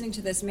who are listening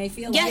to this may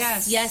feel like...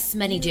 Yes,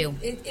 many do.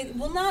 It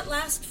will not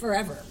last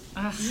forever.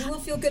 You will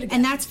feel good again.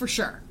 And that's for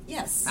sure.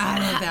 Yes. I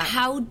know that.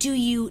 How do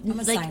you... I'm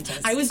a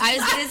scientist. I was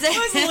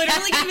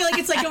literally going to be like,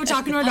 it's like we're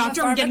talking to our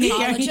doctor. I'm a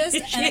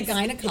pharmacologist and a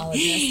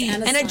gynecologist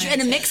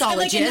and a mixologist.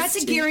 Like, and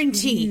that's a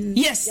guarantee.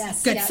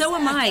 Yes. Good. So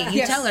am I.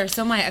 You tell her.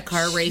 So am I. A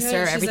car racer,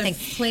 everything.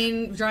 A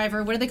plane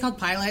driver. What are they called?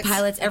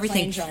 Pilots,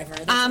 everything. Plane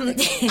driver.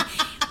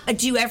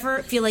 Do you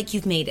ever feel like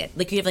you've made it?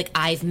 Like, you have like,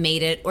 I've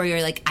made it, or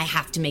you're like, I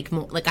have to make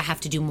more, like, I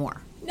have to do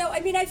more? No, I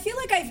mean, I feel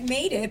like I've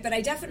made it, but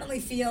I definitely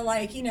feel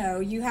like,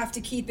 you have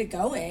to keep it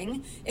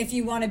going if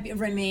you want to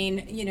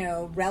remain,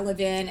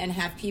 relevant and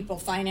have people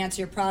finance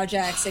your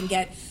projects and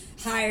get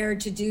hired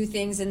to do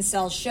things and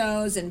sell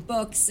shows and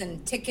books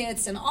and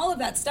tickets and all of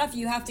that stuff.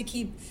 You have to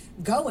keep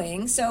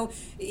going. So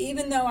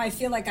even though I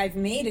feel like I've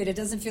made it, it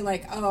doesn't feel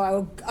like,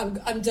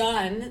 I'm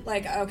done.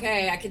 Like,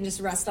 okay, I can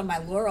just rest on my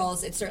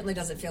laurels. It certainly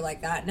doesn't feel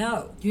like that.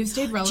 No. You've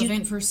stayed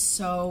relevant for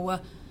so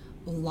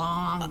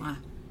long.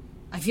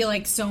 I feel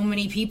like so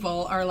many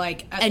people are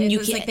like, and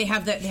like they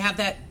have that,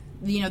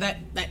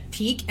 that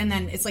peak, and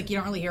then it's like you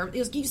don't really hear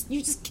it.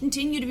 You just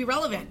continue to be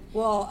relevant.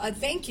 Well,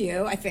 thank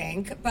you, I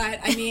think. But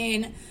I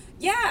mean,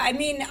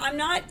 I'm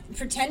not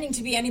pretending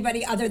to be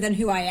anybody other than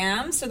who I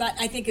am, so that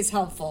I think is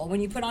helpful. When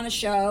you put on a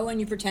show and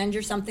you pretend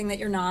you're something that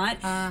you're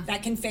not,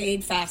 that can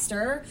fade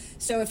faster.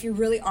 So if you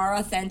really are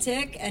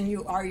authentic and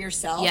you are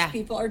yourself,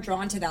 people are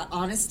drawn to that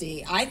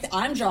honesty.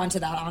 I'm drawn to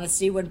that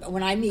honesty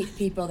when I meet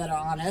people that are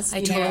honest.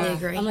 I totally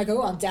agree. I'm like,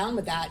 I'm down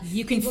with that.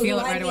 You can people feel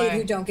it right away.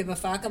 Who don't give a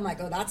fuck, I'm like,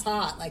 that's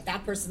hot. Like,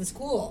 that person's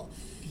cool.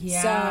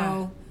 Yeah.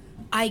 So...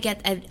 I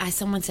get,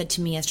 someone said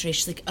to me yesterday,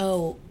 she's like,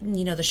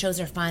 the shows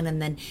are fun,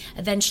 and then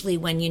eventually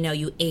when,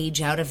 you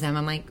age out of them,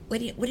 I'm like, what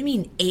do you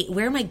mean,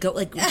 where am I going?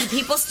 Like, do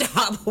people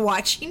stop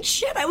watching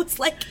shit? I was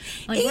like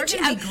we're going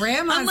to be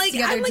grandmas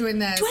together doing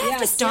this. Do I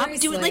have to stop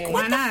doing, like,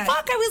 what the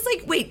fuck? I was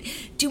like,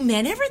 wait, do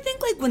men ever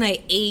think, like, when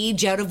I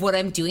age out of what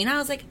I'm doing? I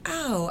was like,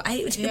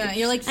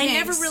 you're like, I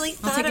never really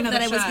thought of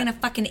that I was going to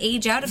fucking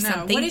age out of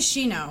something. What does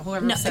she know?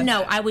 Whoever said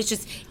that. I was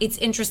just, it's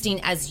interesting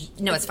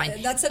it's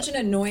fine. That's such an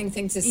annoying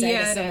thing to say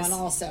to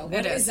someone. Also,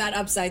 what is that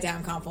upside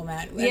down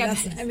compliment? Yeah,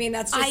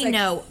 that's just I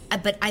know,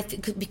 but I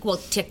think, well,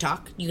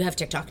 TikTok. You have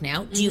TikTok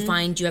now. Do you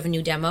have a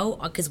new demo?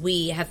 Because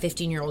we have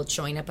 15-year-olds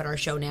showing up at our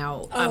show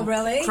now.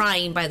 Really?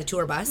 Crying by the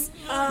tour bus,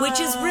 which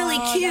is really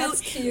cute.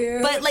 That's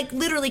cute. But like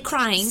literally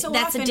crying. So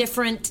that's often, a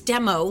different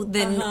demo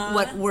than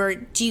what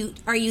we're.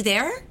 Are you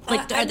there?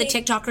 Like, are the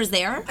TikTokers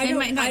there? I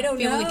might not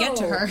be able to get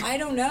to her. I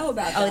don't know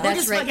about that. We're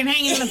just fucking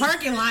hanging in the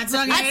parking lot.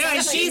 So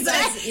she's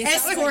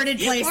escorted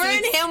places. We're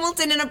in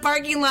Hamilton in a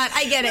parking lot.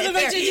 I get it. With a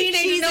bunch of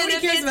teenagers. Nobody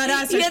cares about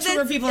us.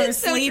 Tour people are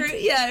asleep. So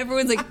yeah,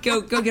 everyone's like,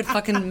 go get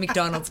fucking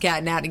McDonald's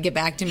cat Nat and get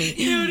back to me.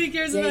 Nobody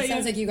cares about you. It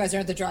sounds like you guys are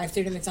at the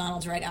drive-thru to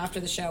McDonald's right after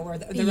the show, where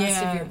the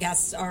rest of your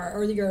guests are,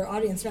 or your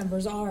audience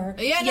members are.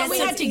 Yeah, no, we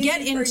had to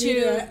get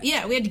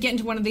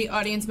into one of the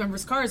audience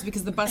members' cars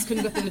because the bus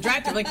couldn't go through the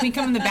drive-thru. Like, can we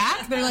come in the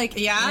back? They're like,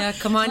 yeah,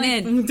 come on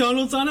in.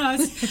 McDonald's on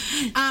us.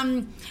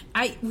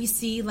 We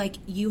see, like,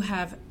 you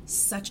have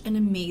such an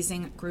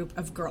amazing group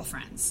of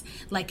girlfriends.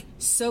 Like,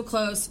 so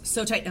close,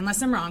 so tight.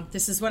 Unless I'm wrong,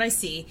 this is what I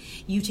see.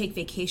 You take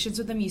vacations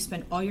with them. You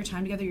spend all your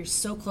time together. You're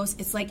so close.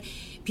 It's like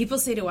people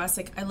say to us,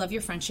 like, I love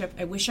your friendship.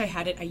 I wish I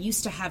had it. I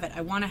used to have it.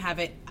 I want to have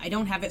it. I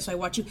don't have it, so I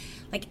watch you.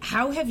 Like,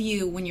 how have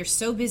you, when you're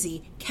so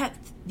busy, kept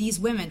these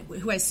women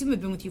who I assume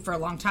have been with you for a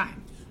long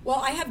time? Well,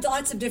 I have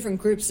lots of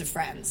different groups of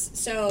friends.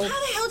 So how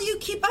the hell do you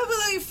keep up with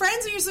all your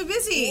friends when you're so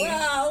busy?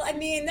 Well, I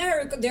mean,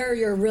 they're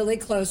your really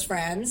close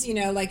friends, you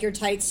know, like your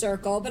tight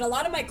circle. But a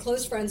lot of my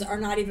close friends are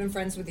not even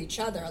friends with each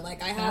other.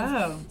 Like I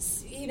have,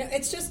 you know,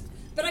 it's just.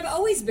 But I've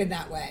always been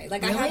that way.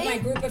 Like really? I have my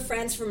group of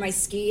friends from my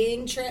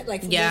skiing trip.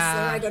 Like from Whistler,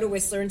 I go to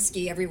Whistler and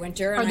ski every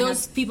winter. Are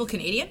those people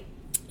Canadian?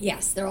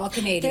 Yes, they're all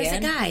Canadian. There's a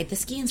guy, the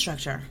ski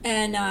instructor.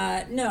 And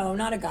no,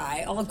 not a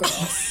guy. All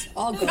girls.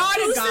 All girls. Not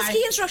Who's the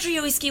ski instructor you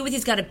always ski with?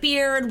 He's got a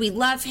beard. We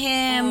love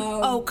him.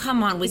 Oh,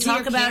 come on. We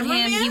talk about him.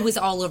 Man? He was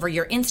all over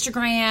your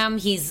Instagram.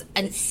 He's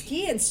a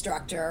ski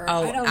instructor.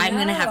 Oh, I don't I'm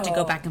going to know. have to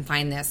go back and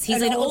find this.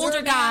 He's an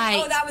older guy.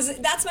 Oh,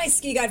 that's my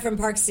ski guide from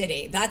Park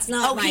City. That's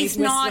not my he's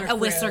Whistler not a crew.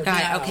 Whistler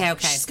guy. No. Okay.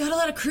 She's got a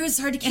lot of crews. It's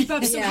hard to keep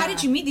up. So how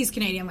did you meet these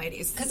Canadian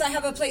ladies? Because I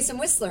have a place in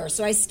Whistler.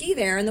 So I ski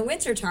there in the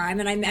wintertime,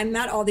 and I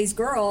met all these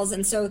girls.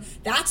 And so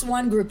that's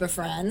one group of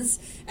friends.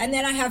 And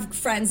then I have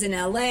friends in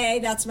LA.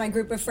 That's my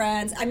group of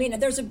friends. I mean,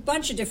 there's a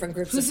bunch of different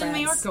groups of friends. Who's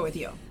in Mallorca with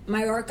you?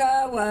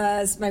 Mallorca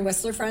was my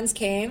Whistler friends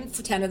came.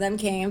 10 of them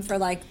came for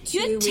like 2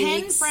 weeks. You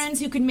had 10 friends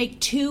who could make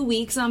 2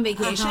 weeks on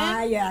vacation?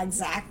 Yeah,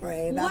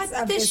 exactly. That's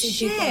how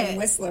busy people in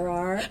Whistler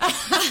are.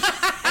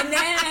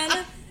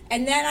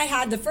 And then I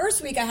had the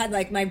first week. I had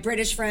like my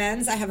British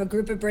friends. I have a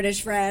group of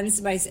British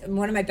friends.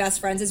 One of my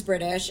best friends is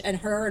British, and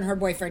her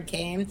boyfriend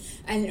came,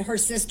 and her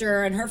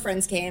sister and her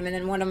friends came, and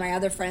then one of my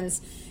other friends,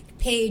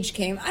 Paige,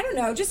 came. I don't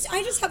know. I just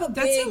have a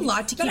big. That's a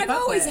lot to keep up with. But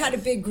I've always had a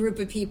big group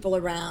of people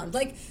around.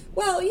 Like,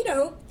 well, you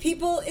know,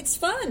 people. It's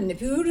fun.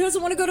 Who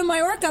doesn't want to go to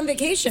Mallorca on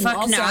vacation? Fuck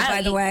also, no.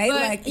 by the way,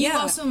 But like you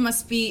also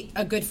must be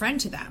a good friend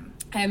to them.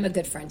 I am a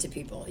good friend to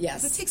people,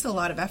 yes. That takes a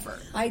lot of effort.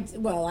 I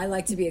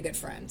like to be a good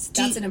friend.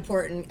 That's an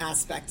important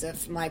aspect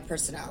of my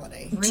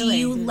personality. Really?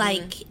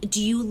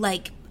 Do you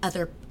like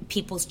other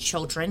people's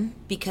children?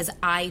 Because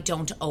I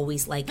don't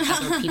always like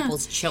other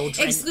people's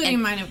children.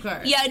 Excluding mine, of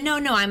course. Yeah, no,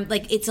 I'm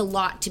like, it's a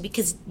lot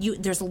because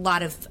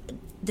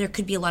there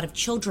could be a lot of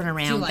children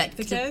around. Do you like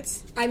the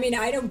kids? I mean,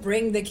 I don't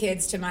bring the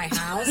kids to my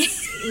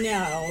house.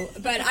 No,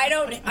 but I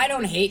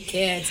don't hate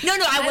kids. No,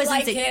 I wasn't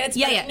like saying kids.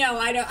 Yeah. No,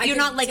 I don't. You're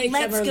not like, take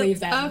let's them or go. leave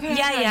them. Okay.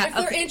 Yeah. If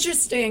they're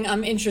interesting,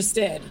 I'm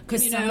interested.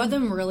 Because some of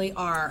them really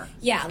are.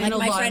 Yeah, like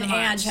my friend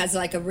Ange has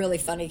like a really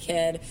funny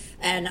kid,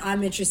 and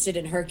I'm interested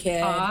in her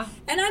kid.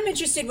 And I'm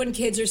interested when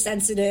kids are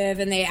sensitive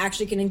and they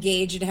actually can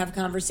engage and have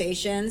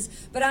conversations.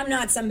 But I'm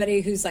not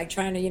somebody who's like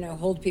trying to,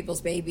 hold people's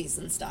babies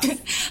and stuff.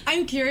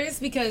 I'm curious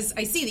because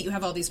I see that you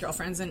have all these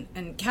girlfriends,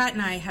 and Kat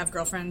and I have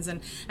girlfriends,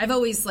 and I've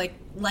always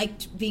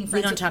liked being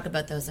friends. We don't talk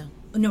about those though.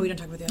 No, we don't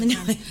talk about the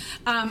other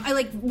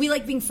friends. We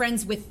like being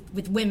friends with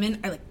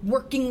women. We like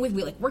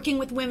working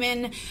with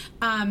women.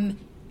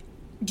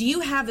 Do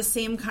you have the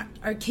same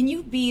or can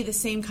you be the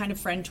same kind of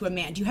friend to a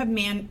man? Do you have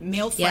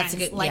male friends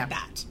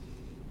that?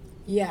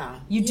 Yeah.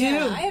 You do?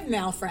 Yeah, I have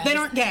male friends. They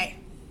aren't gay.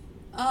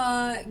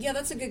 Yeah,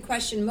 that's a good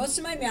question. Most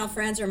of my male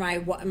friends are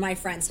my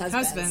friends'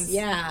 husbands.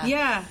 Yeah.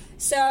 Yeah.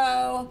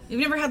 So you've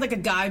never had like a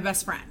guy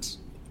best friend?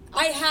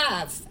 I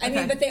have. I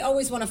mean, but they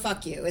always want to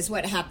fuck you is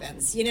what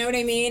happens. You know what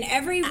I mean?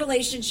 Every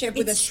relationship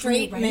with a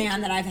straight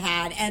man that I've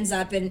had ends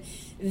up in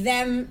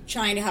them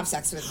trying to have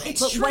sex with me.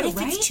 But what if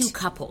it's two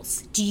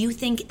couples? Do you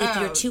think if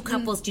you're two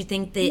couples, do you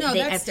think they... No,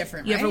 that's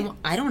different, right?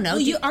 I don't know.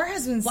 Well, our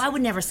husbands... Well, I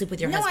would never sleep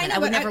with your husband. I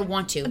would never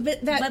want to.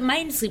 But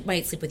might sleep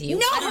with you.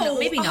 No! I don't know.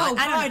 Maybe not.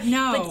 I don't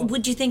know. No. But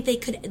would you think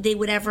they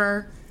would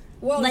ever...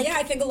 Well, yeah,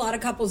 I think a lot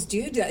of couples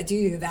do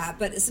that,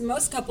 but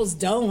most couples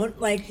don't.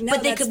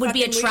 But they would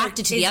be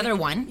attracted to the other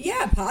one.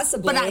 Yeah,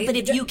 possibly. But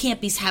if you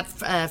can't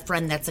have a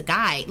friend that's a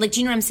guy, do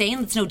you know what I'm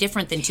saying? It's no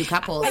different than two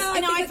couples. Well,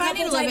 I find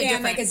it a little bit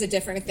different. Is a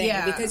different thing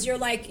because you're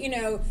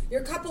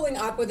you're coupling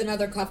up with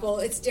another couple.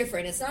 It's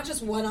different. It's not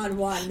just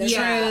one-on-one.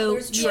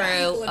 There's true.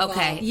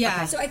 Okay.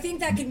 Yeah. So I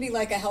think that can be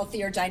like a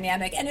healthier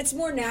dynamic, and it's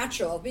more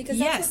natural because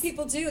that's what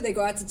people do. They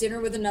go out to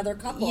dinner with another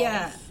couple.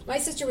 Yeah. My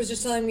sister was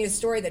just telling me a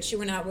story that she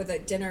went out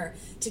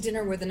to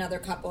dinner with another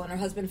couple, and her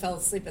husband fell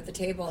asleep at the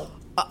table,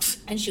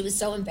 and she was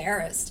so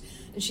embarrassed.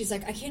 And she's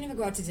like, I can't even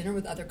go out to dinner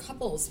with other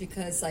couples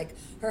because,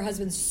 her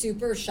husband's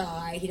super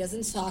shy. He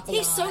doesn't talk a lot.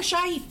 He's so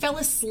shy he fell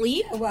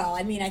asleep? Well,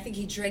 I mean, I think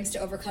he drinks to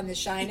overcome his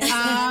shyness.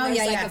 Oh, There's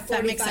a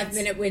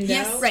 45-minute window.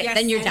 Yes, right.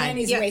 Then you're done. And then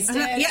he's wasted,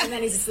 and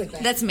then he's asleep.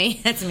 That's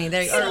me. Or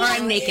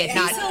I'm naked.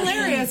 He's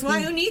hilarious.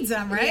 Why? Who needs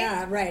them, right?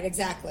 Yeah, right,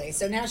 exactly.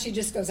 So now she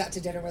just goes out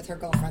to dinner with her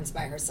girlfriends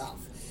by herself.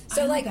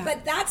 So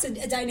but that's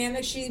a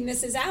dynamic she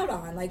misses out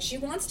on. Like she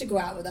wants to go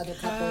out with other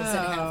couples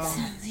and have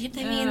fun.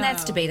 I mean,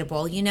 that's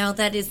debatable. You know,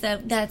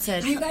 that's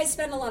a. You guys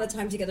spend a lot of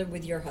time together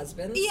with your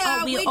husbands.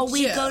 Yeah, we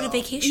go to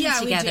vacation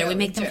together. We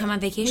make them come on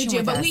vacation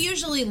with us. But we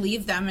usually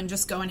leave them and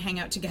just go and hang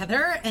out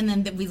together, and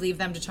then we leave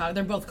them to talk.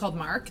 They're both called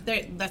Mark.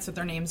 That's what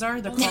their names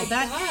are. They're called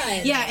that.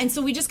 God. Yeah, and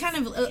so we just kind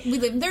of we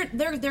live.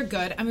 They're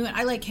good. I mean,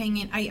 I like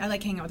hanging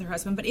out with her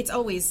husband, but it's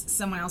always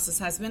someone else's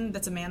husband.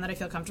 That's a man that I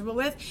feel comfortable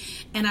with,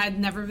 and I've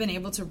never been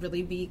able to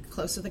really be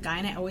close with a guy.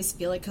 And I always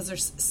feel like because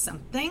there's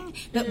something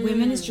that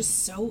women is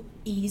just so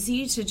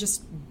easy to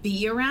just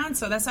be around.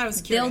 So that's why I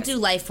was curious. They'll do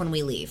life when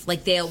we leave.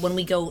 Like when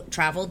we go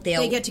travel,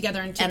 they get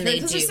together and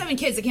because there's 7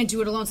 kids, they can't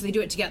do it alone, so they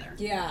do it together.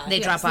 Yeah, they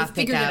drop off,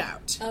 pick up. It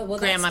out. Oh well,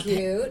 grandma that's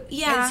cute.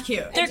 Yeah, that's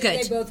cute. They're and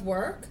good. Do they both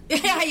work?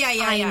 Yeah.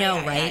 I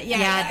know, right?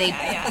 Yeah.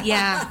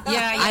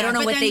 I don't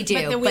know what they do.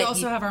 But then we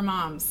also have our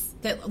moms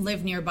that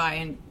live nearby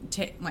and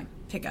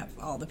pick up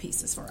all the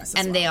pieces for us.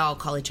 And they all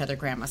call each other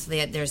grandma, so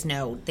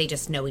they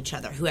just know each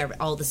other. Whoever,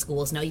 all the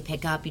schools know. You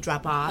pick up, you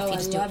drop off. Oh, you I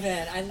just love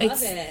it. I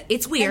love it.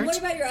 It's weird. And what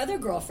about your other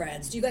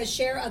girlfriends? Do you guys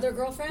share other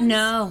girlfriends?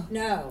 No.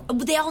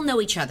 They all know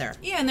each other.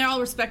 Yeah, and they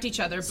all respect each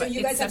other. So but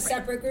you guys have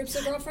separate groups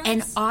of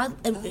girlfriends?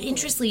 And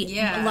interestingly,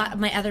 a lot of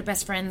my other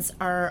best friends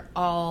are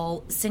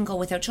all single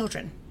without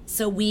children.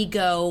 So we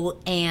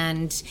go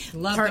and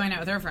love going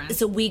out with her friends.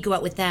 So we go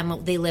out with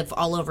them. They live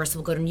all over, so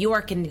we'll go to New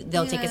York and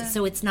they'll take us.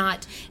 So it's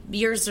not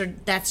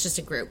that's just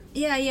a group.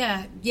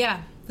 Yeah.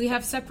 We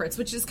have separates,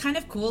 which is kind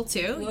of cool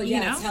too. Well,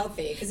 yeah, it's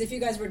healthy. Because if you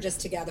guys were just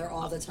together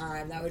all the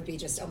time, that would be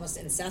just almost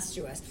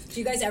incestuous.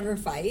 Do you guys ever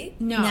fight?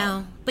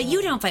 No. But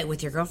you don't fight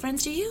with your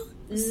girlfriends, do you?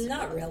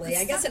 Not really.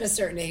 I guess at a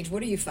certain age,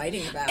 what are you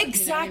fighting about?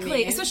 Exactly. You know what I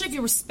mean? Especially if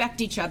you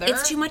respect each other.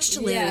 It's too much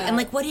to lose. And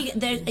what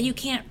do you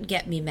can't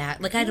get me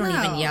mad. Like, I don't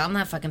even yell. I'm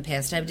not fucking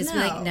pissed. I would just be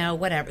like, no,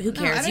 whatever. Who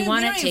cares? You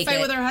want to take it. We don't even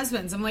fight with our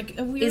husbands. I'm like,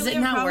 is it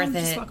not worth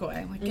it? Just walk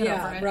away. Like, get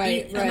over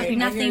it. Right.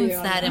 Nothing's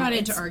that. I'm not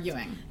into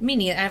arguing. Me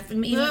neither.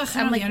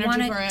 I'm like,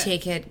 want to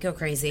take it, go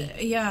crazy.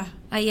 Yeah.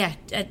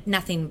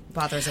 Nothing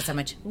bothers us so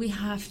much. We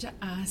have to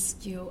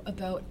ask you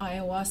about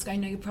ayahuasca. I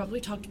know you probably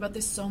talked about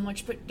this so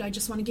much, but I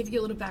just want to give you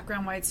a little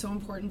background why it's so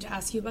important to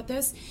ask you about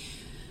this.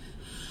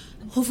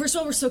 Well, first of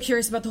all, we're so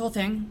curious about the whole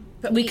thing.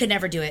 But we could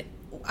never do it.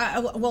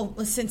 Well,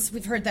 since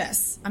we've heard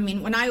this, I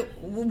mean, when I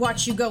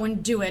watch you go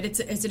and do it, it's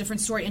a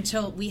different story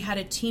until we had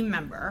a team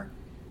member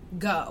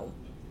go,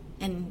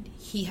 and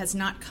he has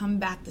not come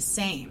back the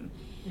same.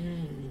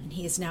 And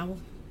he is now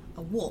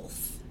a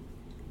wolf.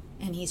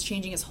 And he's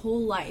changing his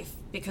whole life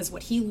because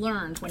what he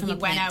learned when he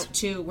went out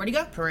to, where'd he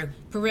go?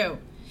 Peru.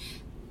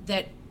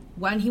 That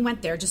when he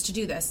went there just to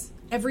do this,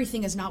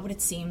 everything is not what it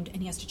seemed,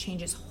 and he has to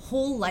change his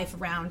whole life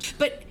around.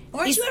 But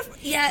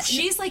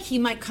she's like he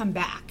might come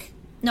back.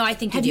 No, I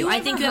think you do. I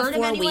think you have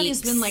 4 weeks.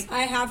 Who's been like,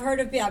 I have heard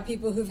of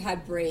people who've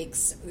had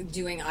breaks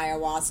doing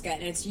ayahuasca,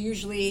 and it's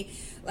usually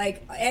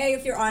like,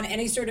 if you're on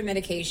any sort of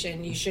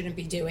medication, you shouldn't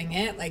be doing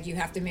it. Like, you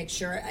have to make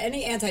sure,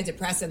 any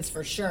antidepressants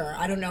for sure.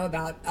 I don't know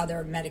about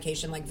other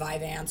medication like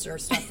Vyvanse or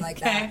stuff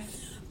like that.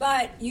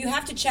 But you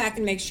have to check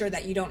and make sure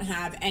that you don't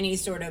have any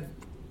sort of,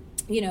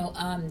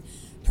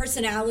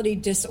 personality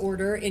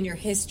disorder in your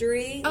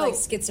history, like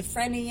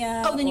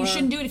schizophrenia. Oh, then you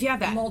shouldn't do it if you have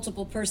that.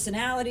 Multiple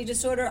personality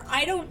disorder.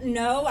 I don't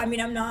know. I mean,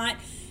 I'm not,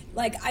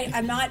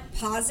 I'm not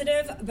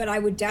positive, but I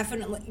would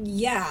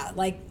definitely,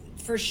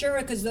 for sure,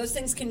 because those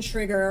things can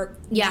trigger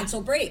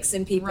mental breaks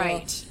in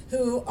people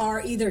who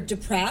are either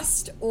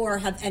depressed or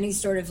have any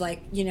sort of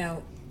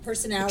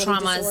personality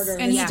disorder.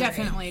 And he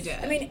definitely did.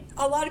 I mean,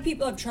 a lot of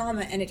people have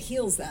trauma and it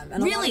heals them.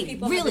 And a lot of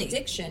people have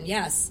addiction,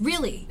 yes.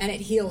 Really? And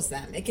it heals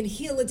them. It can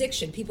heal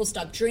addiction. People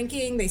stop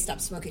drinking, they stop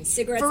smoking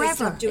cigarettes, forever. They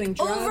stop doing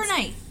drugs.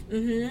 Overnight.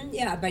 Mm-hmm.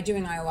 Yeah, by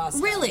doing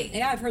ayahuasca. Really?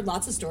 Yeah, I've heard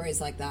lots of stories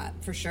like that,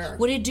 for sure.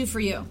 What did it do for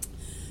you?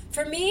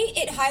 For me,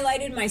 it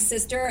highlighted my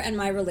sister and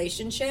my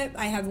relationship.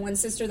 I have one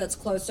sister that's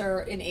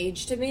closer in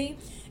age to me,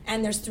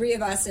 and there's 3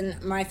 of us in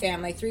my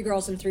family, 3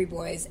 girls and 3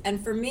 boys.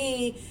 And for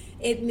me,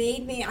 it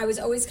made me, I was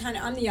always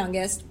I'm the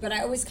youngest, but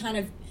I always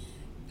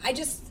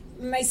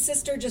my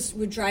sister just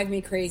would drive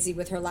me crazy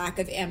with her lack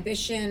of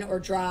ambition or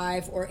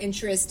drive or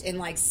interest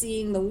in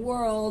seeing the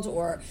world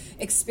or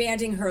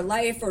expanding her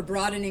life or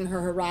broadening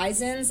her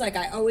horizons.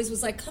 I always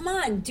was like, come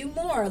on, do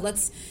more.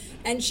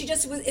 And she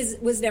just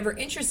was never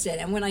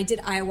interested. And when I did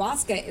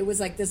ayahuasca, it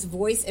was like this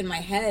voice in my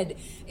head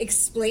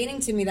explaining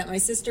to me that my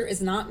sister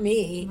is not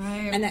me,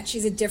 and that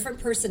she's a different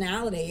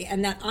personality,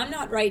 and that I'm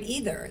not right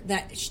either,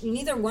 that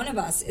neither one of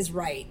us is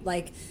right.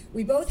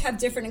 We both have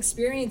different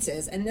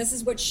experiences, and this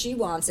is what she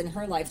wants in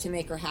her life to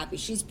make her happy.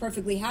 She's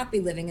perfectly happy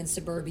living in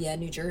suburbia,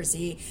 New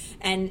Jersey,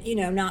 and,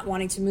 not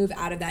wanting to move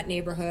out of that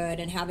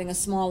neighborhood and having a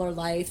smaller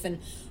life,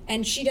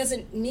 and she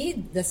doesn't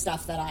need the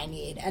stuff that I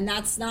need. And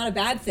that's not a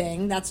bad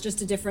thing. That's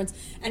just a difference.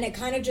 And it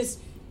kind of just,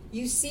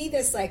 you see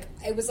this,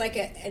 it was like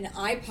an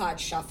iPod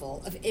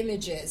shuffle of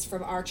images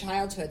from our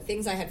childhood,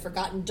 things I had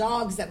forgotten,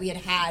 dogs that we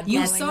had.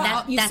 He said.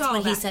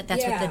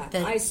 That's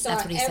I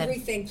saw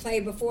everything play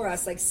before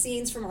us,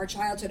 scenes from our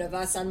childhood of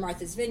us on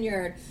Martha's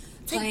Vineyard,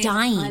 like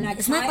dying.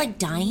 Isn't that like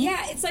dying?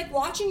 Yeah, it's like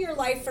watching your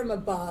life from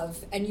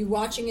above and you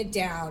watching it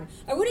down.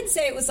 I wouldn't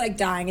say it was like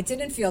dying. It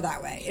didn't feel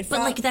that way. It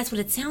felt, like that's what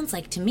it sounds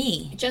like to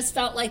me. It just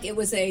felt like it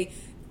was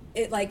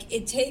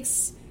it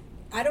takes,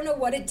 I don't know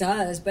what it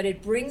does, but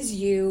it brings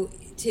you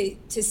to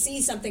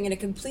see something in a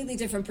completely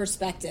different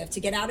perspective, to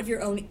get out of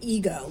your own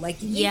ego.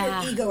 Like, you leave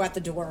your ego at the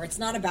door. It's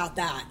not about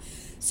that.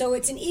 So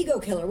it's an ego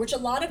killer, which a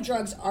lot of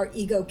drugs are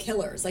ego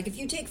killers. Like if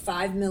you take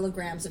 5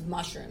 milligrams of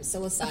mushrooms,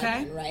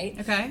 psilocybin, right?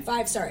 Okay.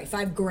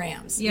 5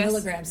 grams. Yes.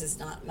 Milligrams is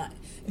not much.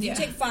 If you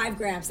take 5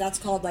 grams, that's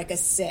called like a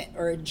sit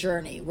or a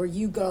journey where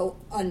you go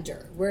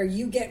under, where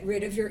you get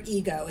rid of your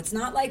ego. It's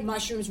not like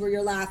mushrooms where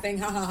you're laughing,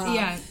 ha ha ha.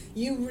 Yeah.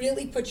 You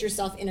really put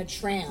yourself in a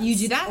trance. You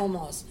do that?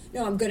 Almost.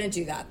 No, I'm going to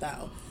do that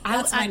though.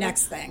 That's my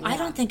next thing. I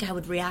don't think I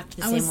would react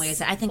the same way as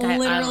that. I think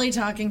literally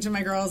talking to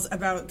my girls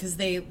about, because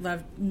they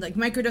love like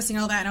microdosing and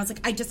all that, and I was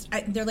like,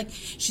 they're like,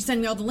 she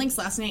sent me all the links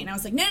last night, and I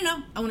was like, no,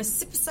 I want to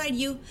sit beside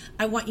you.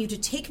 I want you to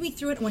take me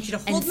through it. I want you to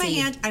hold my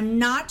hand. I'm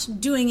not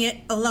doing it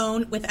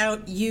alone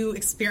without you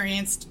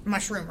experienced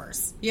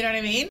mushroomers. You know what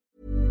I mean?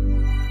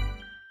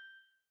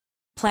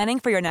 Planning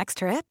for your next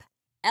trip?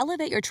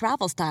 Elevate your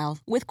travel style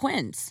with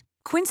Quince.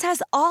 Quince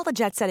has all the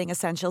jet-setting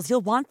essentials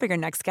you'll want for your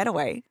next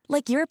getaway,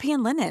 like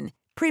European linen,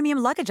 premium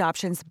luggage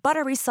options,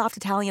 buttery soft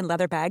Italian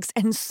leather bags,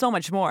 and so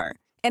much more.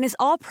 And is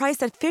all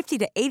priced at 50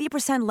 to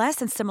 80% less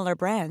than similar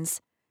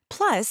brands.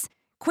 Plus,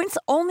 Quince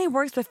only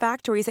works with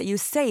factories that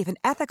use safe and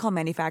ethical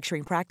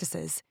manufacturing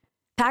practices.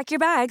 Pack your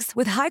bags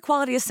with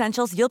high-quality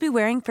essentials you'll be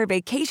wearing for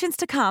vacations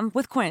to come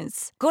with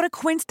Quince. Go to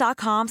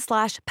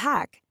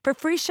quince.com/pack for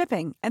free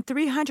shipping and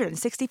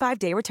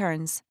 365-day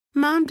returns.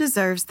 Mom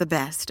deserves the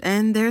best,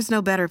 and there's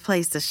no better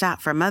place to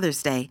shop for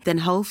Mother's Day than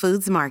Whole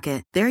Foods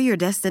Market. They're your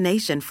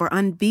destination for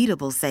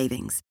unbeatable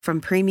savings, from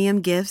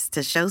premium gifts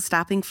to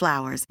show-stopping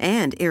flowers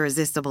and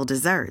irresistible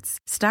desserts.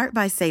 Start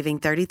by saving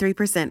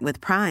 33% with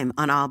Prime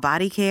on all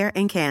body care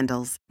and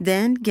candles.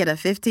 Then get a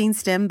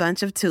 15-stem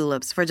bunch of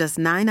tulips for just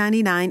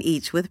 $9.99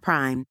 each with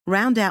Prime.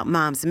 Round out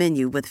Mom's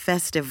menu with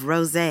festive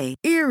rosé,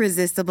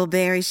 irresistible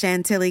berry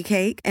chantilly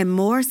cake, and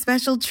more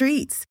special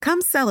treats.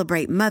 Come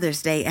celebrate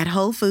Mother's Day at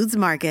Whole Foods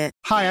Market.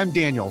 Hi, I'm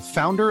Daniel,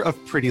 founder of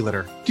Pretty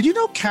Litter. Did you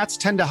know cats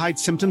tend to hide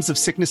symptoms of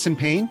sickness and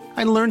pain?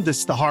 I learned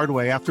this the hard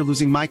way after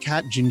losing my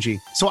cat, Gingy.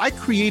 So I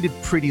created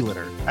Pretty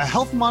Litter, a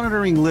health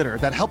monitoring litter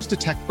that helps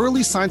detect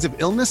early signs of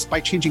illness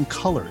by changing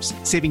colors,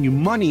 saving you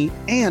money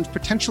and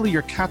potentially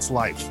your cat's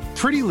life.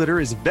 Pretty Litter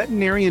is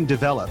veterinarian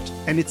developed,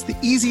 and it's the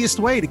easiest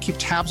way to keep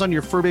tabs on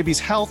your fur baby's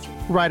health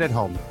right at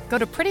home. Go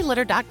to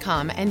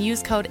prettylitter.com and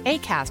use code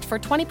ACAST for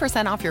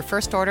 20% off your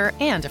first order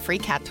and a free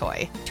cat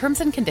toy.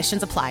 Terms and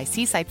conditions apply.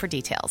 See site for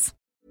details.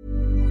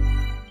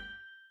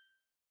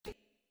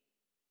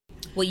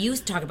 Well, you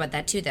talk about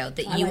that too, though.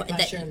 That I like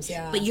mushrooms,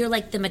 but you're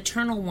like the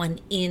maternal one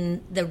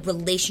in the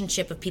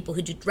relationship of people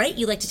who do, right?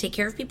 You like to take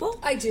care of people?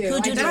 I do.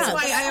 Who do That's drugs.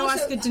 why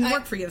ayahuasca didn't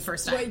work for you the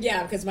first time. Well,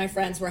 yeah, because my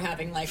friends were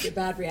having like a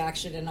bad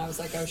reaction, and I was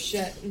like, oh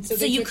shit. And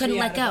so you couldn't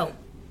let go?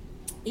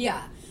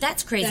 Yeah.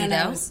 That's crazy,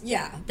 though.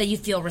 That you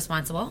feel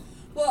responsible.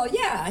 Well,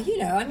 yeah,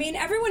 I mean,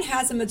 everyone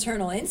has a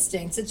maternal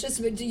instinct. It's just,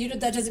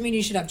 that doesn't mean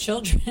you should have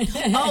children.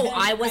 Oh,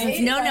 I wasn't,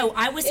 right? no,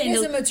 I was saying. It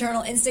is a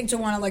maternal instinct to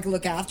want to, like,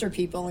 look after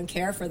people and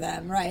care for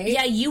them, right?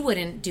 Yeah, you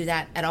wouldn't do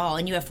that at all,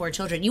 and you have 4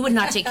 children. You would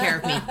not take care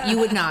of me. You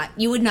would not.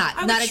 I would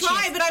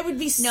try, but I would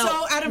be so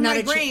out of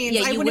my brain.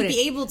 I wouldn't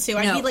be able to.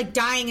 I'd be, like,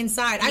 dying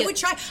inside. I would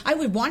try. I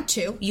would want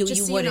to. You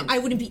wouldn't. I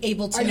wouldn't be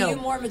able to. Are you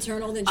more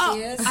maternal than she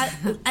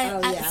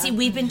is? See,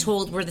 we've been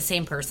told we're the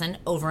same person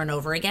over and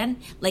over again,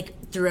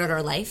 like, throughout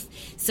our life.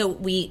 So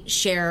we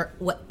share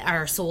what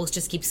our souls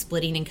just keep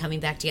splitting and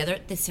coming back together.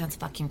 This sounds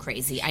fucking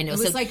crazy. I know.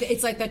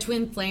 It's like that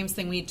twin flames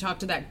thing. We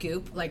talked to that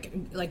Goop, like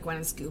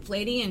Gwen's Goop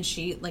lady, and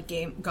she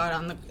got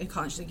on the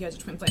college. She's like, you guys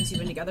are twin flames. You've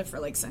been together for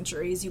like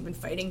centuries. You've been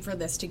fighting for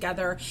this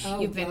together.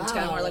 You've been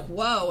together. We're like,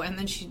 whoa. And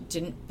then she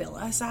didn't bill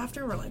us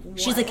after. We're like, what?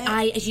 She's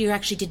like, you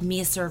actually did me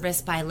a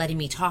service by letting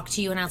me talk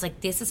to you, and I was like,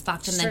 this is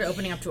fucked. And she started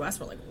opening up to us.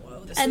 We're like, whoa.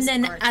 And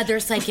then other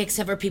psychics,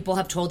 other people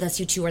have told us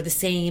you two are the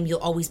same. You'll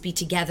always be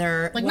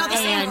together. Like not the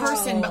same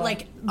person, but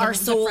like our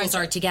souls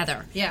are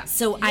together. Yeah.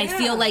 So I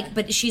feel like,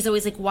 but she's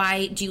always like,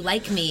 why do you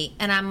like me?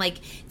 And I'm like,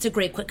 it's a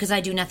great because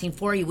I do nothing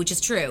for you, which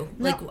is true.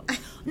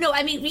 No,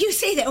 I mean, you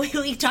say that.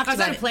 We talked about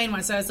it. I was on a plane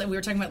once, so I was like, we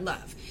were talking about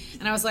love.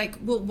 And I was like,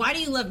 well, why do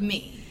you love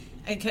me?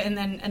 And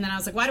then I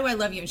was like, why do I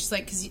love you? And she's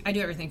like, because I do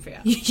everything for you.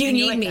 You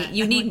need me.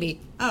 You need me.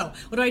 Oh,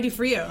 what do I do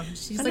for you?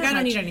 She's like, I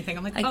don't need anything.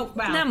 I'm like, oh,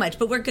 wow. Not much,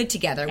 but we're good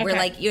together. Okay. We're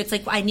like, it's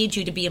like, I need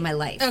you to be in my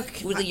life.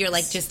 Okay. You're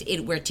like,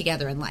 we're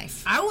together in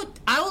life. I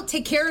will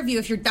take care of you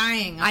if you're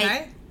dying,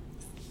 okay?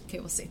 Okay,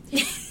 we'll see.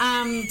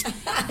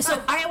 So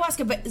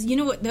ayahuasca, but you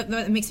know what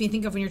that makes me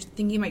think of when you're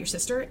thinking about your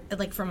sister,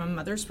 like from a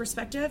mother's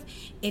perspective,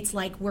 it's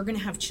like we're going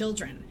to have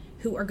children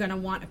who are going to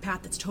want a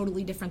path that's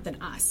totally different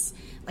than us.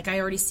 Like I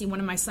already see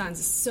one of my sons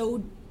is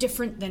so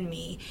different than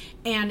me,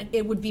 and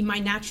it would be my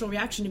natural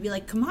reaction to be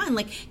like, come on,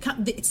 like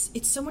it's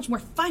so much more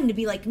fun to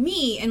be like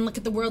me and look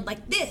at the world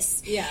like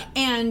this. Yeah.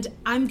 And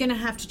I'm going to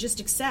have to just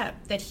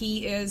accept that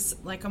he is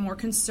like a more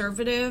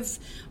conservative,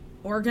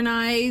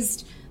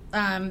 organized,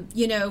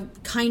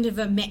 kind of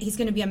a man. He's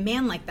going to be a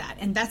man like that,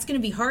 and that's going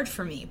to be hard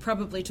for me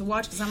probably to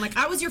watch, because I'm like,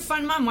 I was your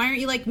fun mom. Why aren't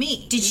you like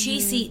me? Did she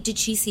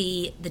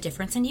see the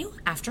difference in you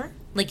after,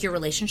 like, your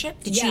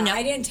relationship? Did she know?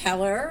 I didn't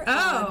tell her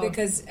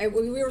because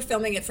we were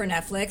filming it for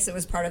Netflix. It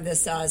was part of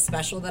this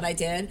special that I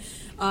did,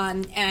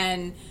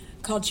 and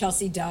called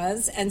Chelsea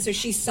Does. And so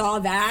she saw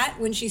that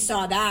when she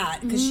saw that,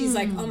 because she's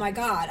like, oh my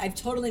God, I've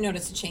totally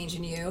noticed a change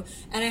in you.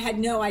 And I had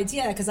no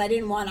idea, because I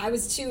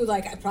was too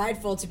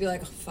prideful to be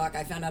like, oh, fuck,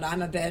 I found out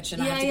I'm a bitch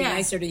and I have to be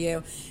nicer to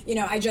you.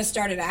 I just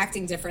started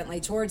acting differently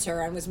towards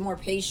her and was more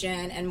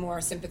patient and more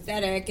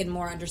sympathetic and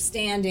more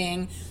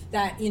understanding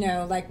that,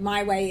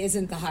 my way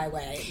isn't the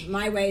highway.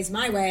 My way's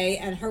my way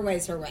and her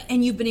way's her way.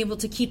 And you've been able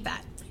to keep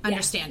that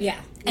understanding.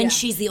 Yeah. And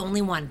she's the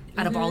only one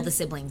out of all the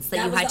siblings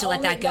that you had to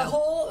let that go. The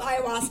whole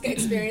ayahuasca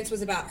experience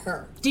was about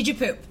her. Did you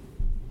poop?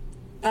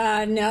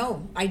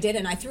 No, I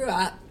didn't. I threw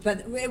up,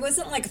 but it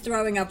wasn't like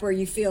throwing up where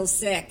you feel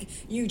sick.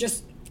 You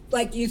just,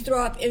 you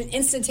throw up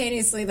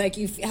instantaneously,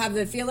 you have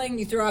the feeling,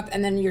 you throw up,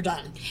 and then you're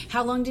done.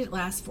 How long did it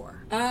last for?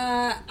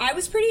 I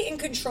was pretty in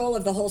control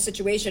of the whole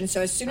situation, so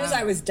as soon as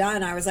I was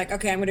done, I was like,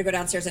 okay, I'm going to go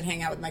downstairs and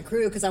hang out with my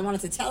crew, because I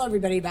wanted to tell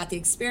everybody about the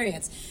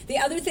experience. The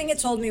other thing it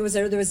told me was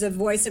there was a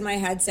voice in my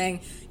head saying,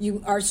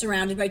 you are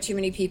surrounded by too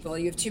many people.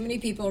 You have too many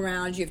people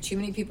around. You have too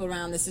many people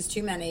around. This is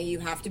too many. You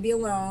have to be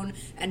alone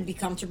and be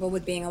comfortable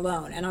with being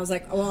alone. And I was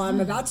like, well, I'm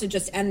about to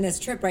just end this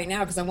trip right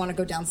now because I want to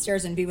go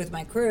downstairs and be with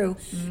my crew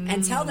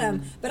and tell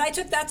them. But I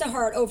took that to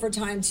heart over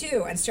time,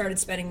 too, and started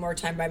spending more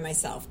time by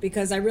myself,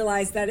 because I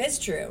realized that is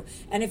true.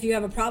 And if you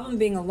have a problem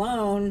being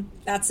alone,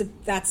 that's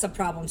a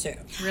problem too.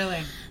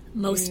 Really?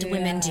 Most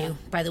women do,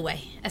 by the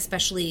way,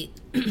 especially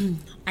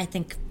I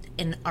think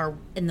in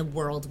the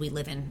world we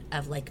live in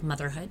of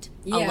motherhood.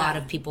 A lot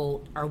of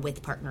people are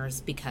with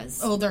partners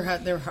because they're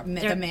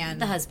the man,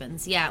 the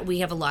husbands. Yeah, we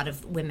have a lot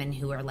of women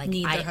who are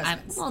need their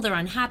husbands. They're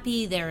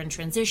unhappy, they're in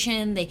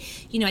transition. They,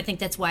 I think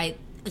that's why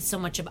so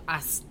much of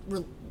us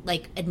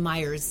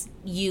admires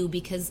you,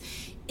 because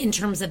in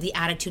terms of the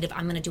attitude of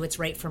I'm going to do what's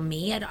right for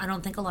me, I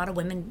don't think a lot of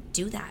women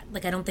do that.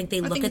 I don't think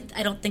they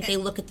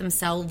look at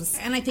themselves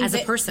and I think as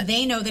a person.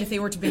 They know that if they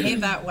were to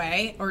behave that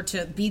way or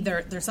to be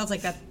themselves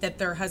like that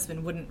their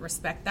husband wouldn't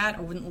respect that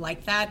or wouldn't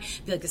like that.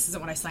 Be like, this isn't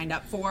what I signed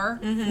up for.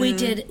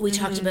 We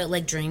talked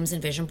about dreams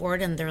and vision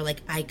board, and they're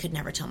like, I could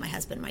never tell my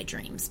husband my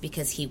dreams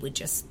because he would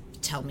just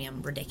tell me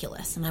I'm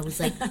ridiculous. And I was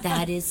like,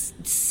 that is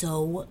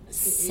so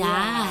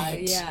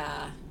sad.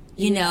 Yeah.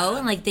 And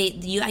I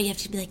have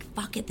to be like,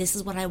 fuck it, this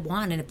is what I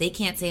want. And if they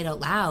can't say it out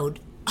loud,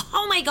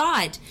 oh my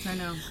God. I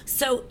know.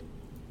 So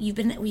you've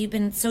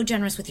been so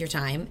generous with your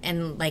time,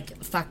 and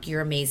fuck,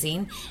 you're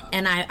amazing.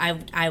 And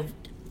I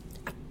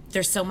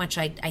there's so much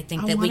I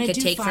think that we could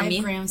take from you.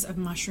 5 grams of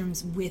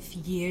mushrooms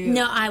with you.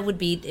 No, I would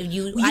be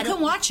you. Well, you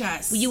can watch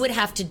us. You would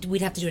have to.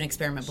 We'd have to do an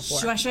experiment before.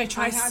 Should I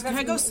try? Can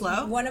I go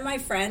slow? One of my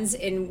friends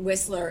in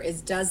Whistler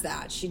does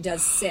that. She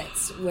does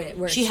sits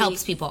where she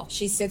helps people.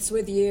 She sits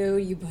with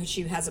you.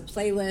 She has a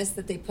playlist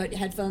that they put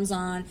headphones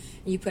on.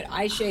 You put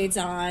eye shades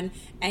on,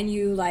 and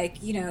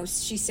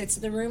she sits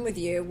in the room with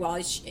you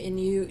while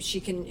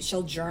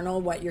she'll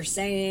journal what you're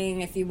saying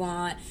if you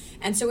want.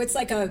 And so it's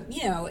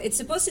it's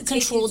supposed to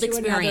take controlled you to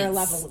experience. another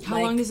level.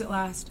 How long does it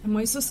last? I'm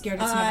always so scared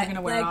it's never going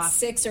to wear off.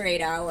 6 or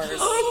 8 hours.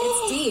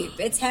 It's deep.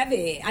 It's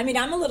heavy. I mean,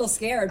 I'm a little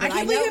scared. But I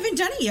can't believe you haven't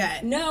done it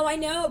yet. No, I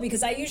know,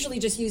 because I usually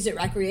just use it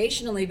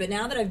recreationally. But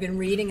now that I've been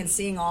reading and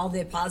seeing all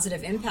the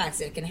positive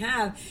impacts it can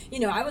have,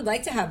 I would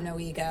like to have no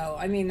ego.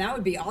 I mean, that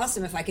would be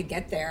awesome if I could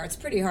get there. It's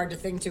pretty hard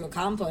to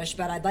accomplish,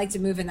 but I'd like to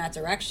move in that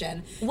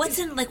direction. What's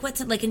in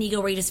an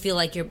ego where you just feel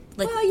like you're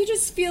well, you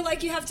just feel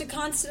like you have to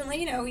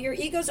constantly, your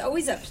ego's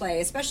always at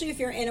play, especially if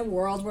you're in a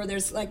world where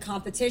there's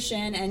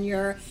competition and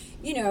you're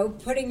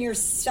putting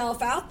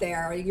yourself out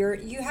there.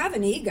 You have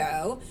an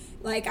ego.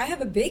 I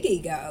have a big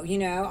ego.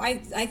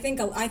 I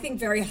think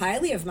very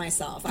highly of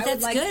myself.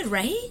 That's good,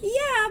 right?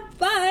 Yeah,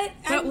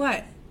 but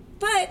what?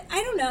 But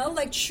I don't know,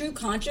 true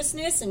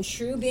consciousness and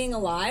true being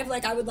alive.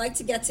 I would like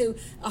to get to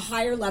a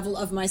higher level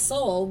of my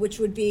soul, which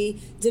would be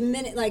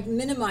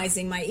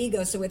minimizing my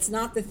ego, so it's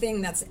not the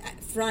thing that's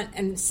front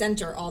and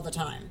center all the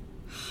time.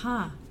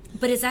 Huh.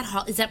 But is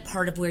that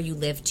part of where you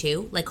live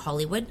too, like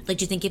Hollywood? Do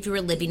you think if you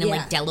were living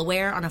in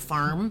Delaware on a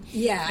farm,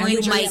 or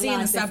you might be in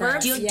the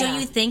suburbs? Do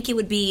you think it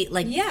would be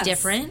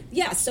different?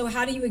 Yeah. So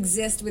how do you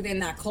exist within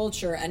that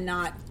culture and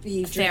not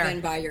be driven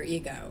by your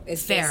ego?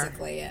 Is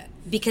basically it.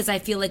 Because I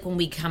feel like when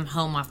we come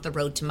home off the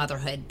road to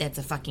motherhood, that's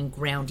a fucking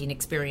grounding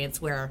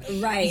experience where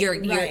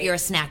you're a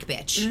snack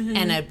bitch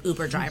and an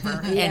Uber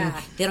driver, and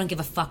they don't give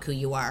a fuck who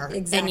you are.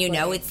 Exactly. And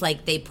it's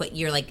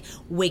you're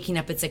waking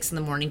up at 6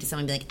 a.m. to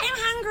someone be like, I'm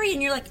hungry,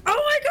 and you're like,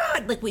 oh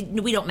my God,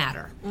 we don't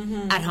matter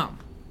at home,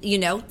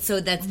 So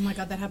that's oh my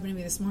God, that happened to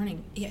me this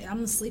morning. Yeah,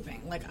 I'm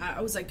sleeping.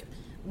 I was like,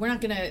 we're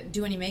not gonna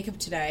do any makeup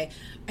today,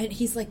 and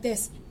he's like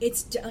this.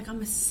 It's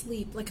I'm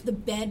asleep. The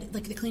bed, the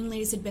cleaning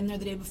ladies had been there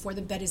the day before.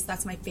 The bed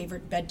that's my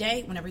favorite bed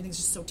day when everything's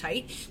just so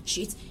tight.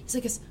 Sheets. He's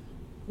like,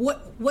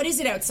 what is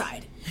it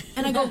outside?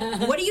 And I go,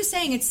 what are you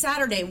saying? It's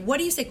Saturday. What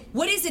do you say?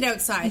 What is it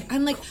outside?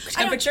 I'm like,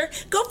 temperature?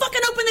 Go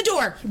fucking open the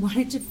door. He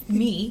wanted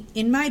me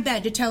in my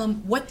bed to tell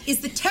him, what is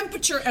the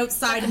temperature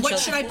outside? What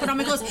should I put on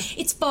my clothes?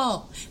 It's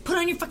fall. Put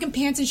on your fucking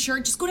pants and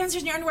shirt. Just go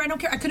downstairs in your underwear. I don't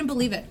care. I couldn't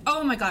believe it.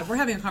 Oh my God. We're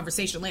having a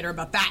conversation later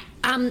about that.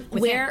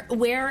 Where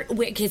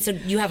okay, so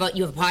you have a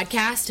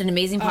podcast, an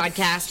amazing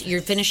podcast.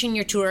 You're finishing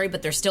your tour,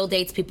 but there's still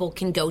dates people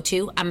can go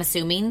to, I'm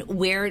assuming.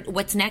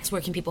 What's next?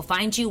 Where can people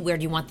find you? Where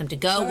do you want them to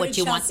go? What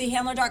do you want?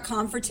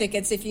 ChelseaHandler.com for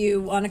tickets if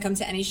you want to come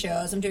to any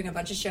shows. I'm doing a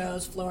bunch of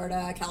shows,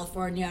 Florida,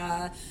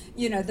 California,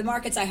 the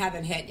markets I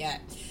haven't hit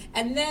yet.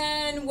 And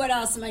then what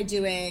else am I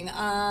doing?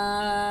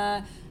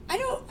 My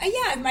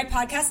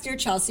podcast, Dear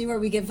Chelsea, where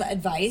we give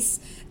advice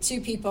to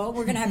people.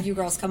 We're going to have you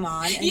girls come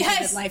on and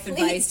give life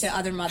advice to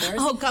other mothers.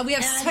 Oh, God, we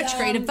have such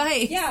great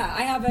advice. Yeah,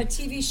 I have a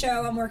TV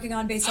show I'm working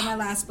on based on my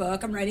last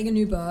book. I'm writing a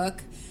new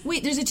book.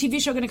 Wait, there's a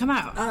TV show going to come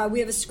out? We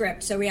have a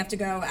script, so we have to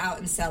go out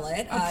and sell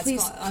it.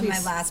 Please. On my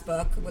last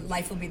book,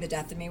 Life Will Be the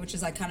Death of Me, which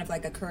is kind of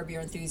like a Curb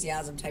Your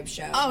Enthusiasm type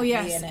show. Oh,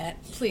 yes. Me in it.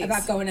 Please.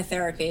 About going to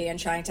therapy and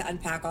trying to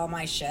unpack all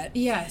my shit.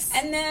 Yes.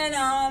 And then,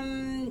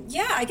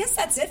 I guess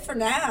that's it for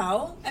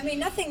now. I mean,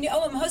 nothing new.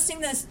 Oh, I'm hosting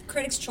the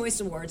Critics' Choice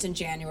Awards in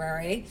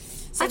January.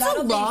 So that's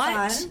a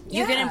lot. Fun.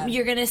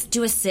 You're gonna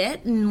do a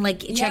sit and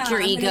check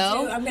your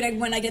ego. I'm gonna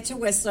when I get to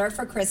Whistler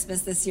for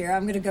Christmas this year.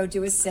 I'm gonna go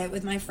do a sit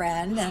with my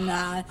friend and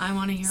I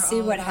want to hear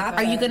see what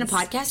happens. Are you gonna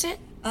podcast it?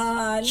 No.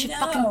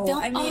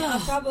 I'll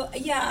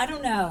probably. I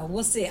don't know.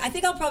 We'll see. I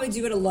think I'll probably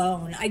do it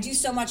alone. I do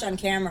so much on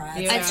camera.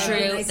 That's true.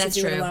 Nice That's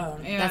to do true. It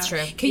alone. Yeah. That's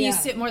true. Can you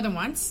sit more than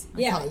once?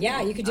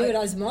 Yeah. You could do it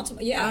as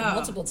multiple. Yeah,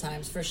 multiple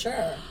times for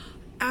sure.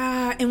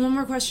 And one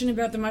more question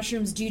about the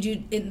mushrooms. Do you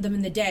do them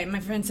in the day? My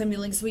friend sent me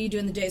links. What you do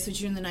in the day, so what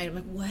you do in the night. I'm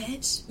like,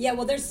 what? Yeah,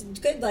 well, there's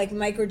good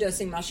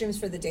microdosing mushrooms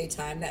for the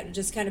daytime that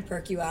just kind of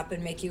perk you up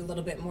and make you a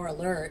little bit more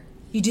alert.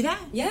 You do that?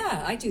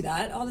 Yeah, I do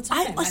that all the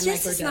time. I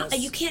microdose.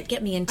 You can't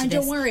get me into this.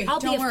 Don't worry.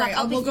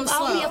 We'll go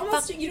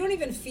slow. You don't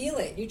even feel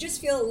it. You just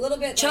feel a little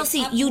bit.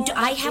 Chelsea,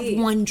 I have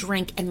one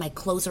drink and my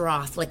clothes are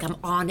off. I'm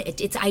on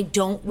it. I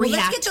don't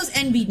react. Let's get those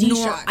NBD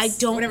shots. I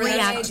don't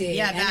react.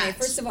 Yeah,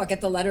 first of all,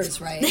 get the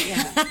letters right.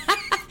 Yeah.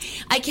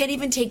 I can't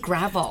even take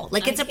Gravel.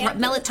 It's a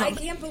melatonin. I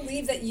can't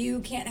believe that you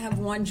can't have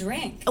one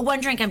drink. One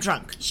drink, I'm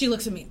drunk. She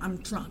looks at me. I'm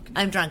drunk.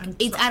 I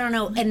don't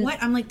know. And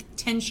what? I'm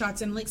 10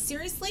 shots in.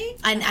 Seriously?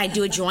 And I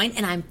do a joint,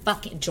 and I'm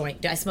fucking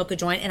joint. I smoke a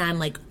joint, and I'm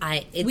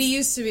we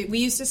used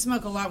to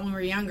smoke a lot when we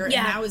were younger.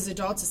 Yeah. And now as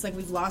adults, it's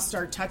we've lost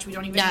our touch. We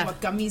don't even know what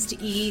gummies to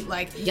eat.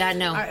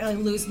 I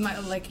lose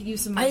my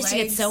use of my legs. I used to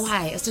get so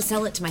high. I used to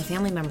sell it to my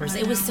family members.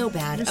 It was so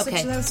bad.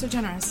 That was so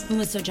generous. It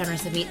was so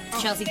generous of me.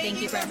 Chelsea,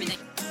 thank you for everything.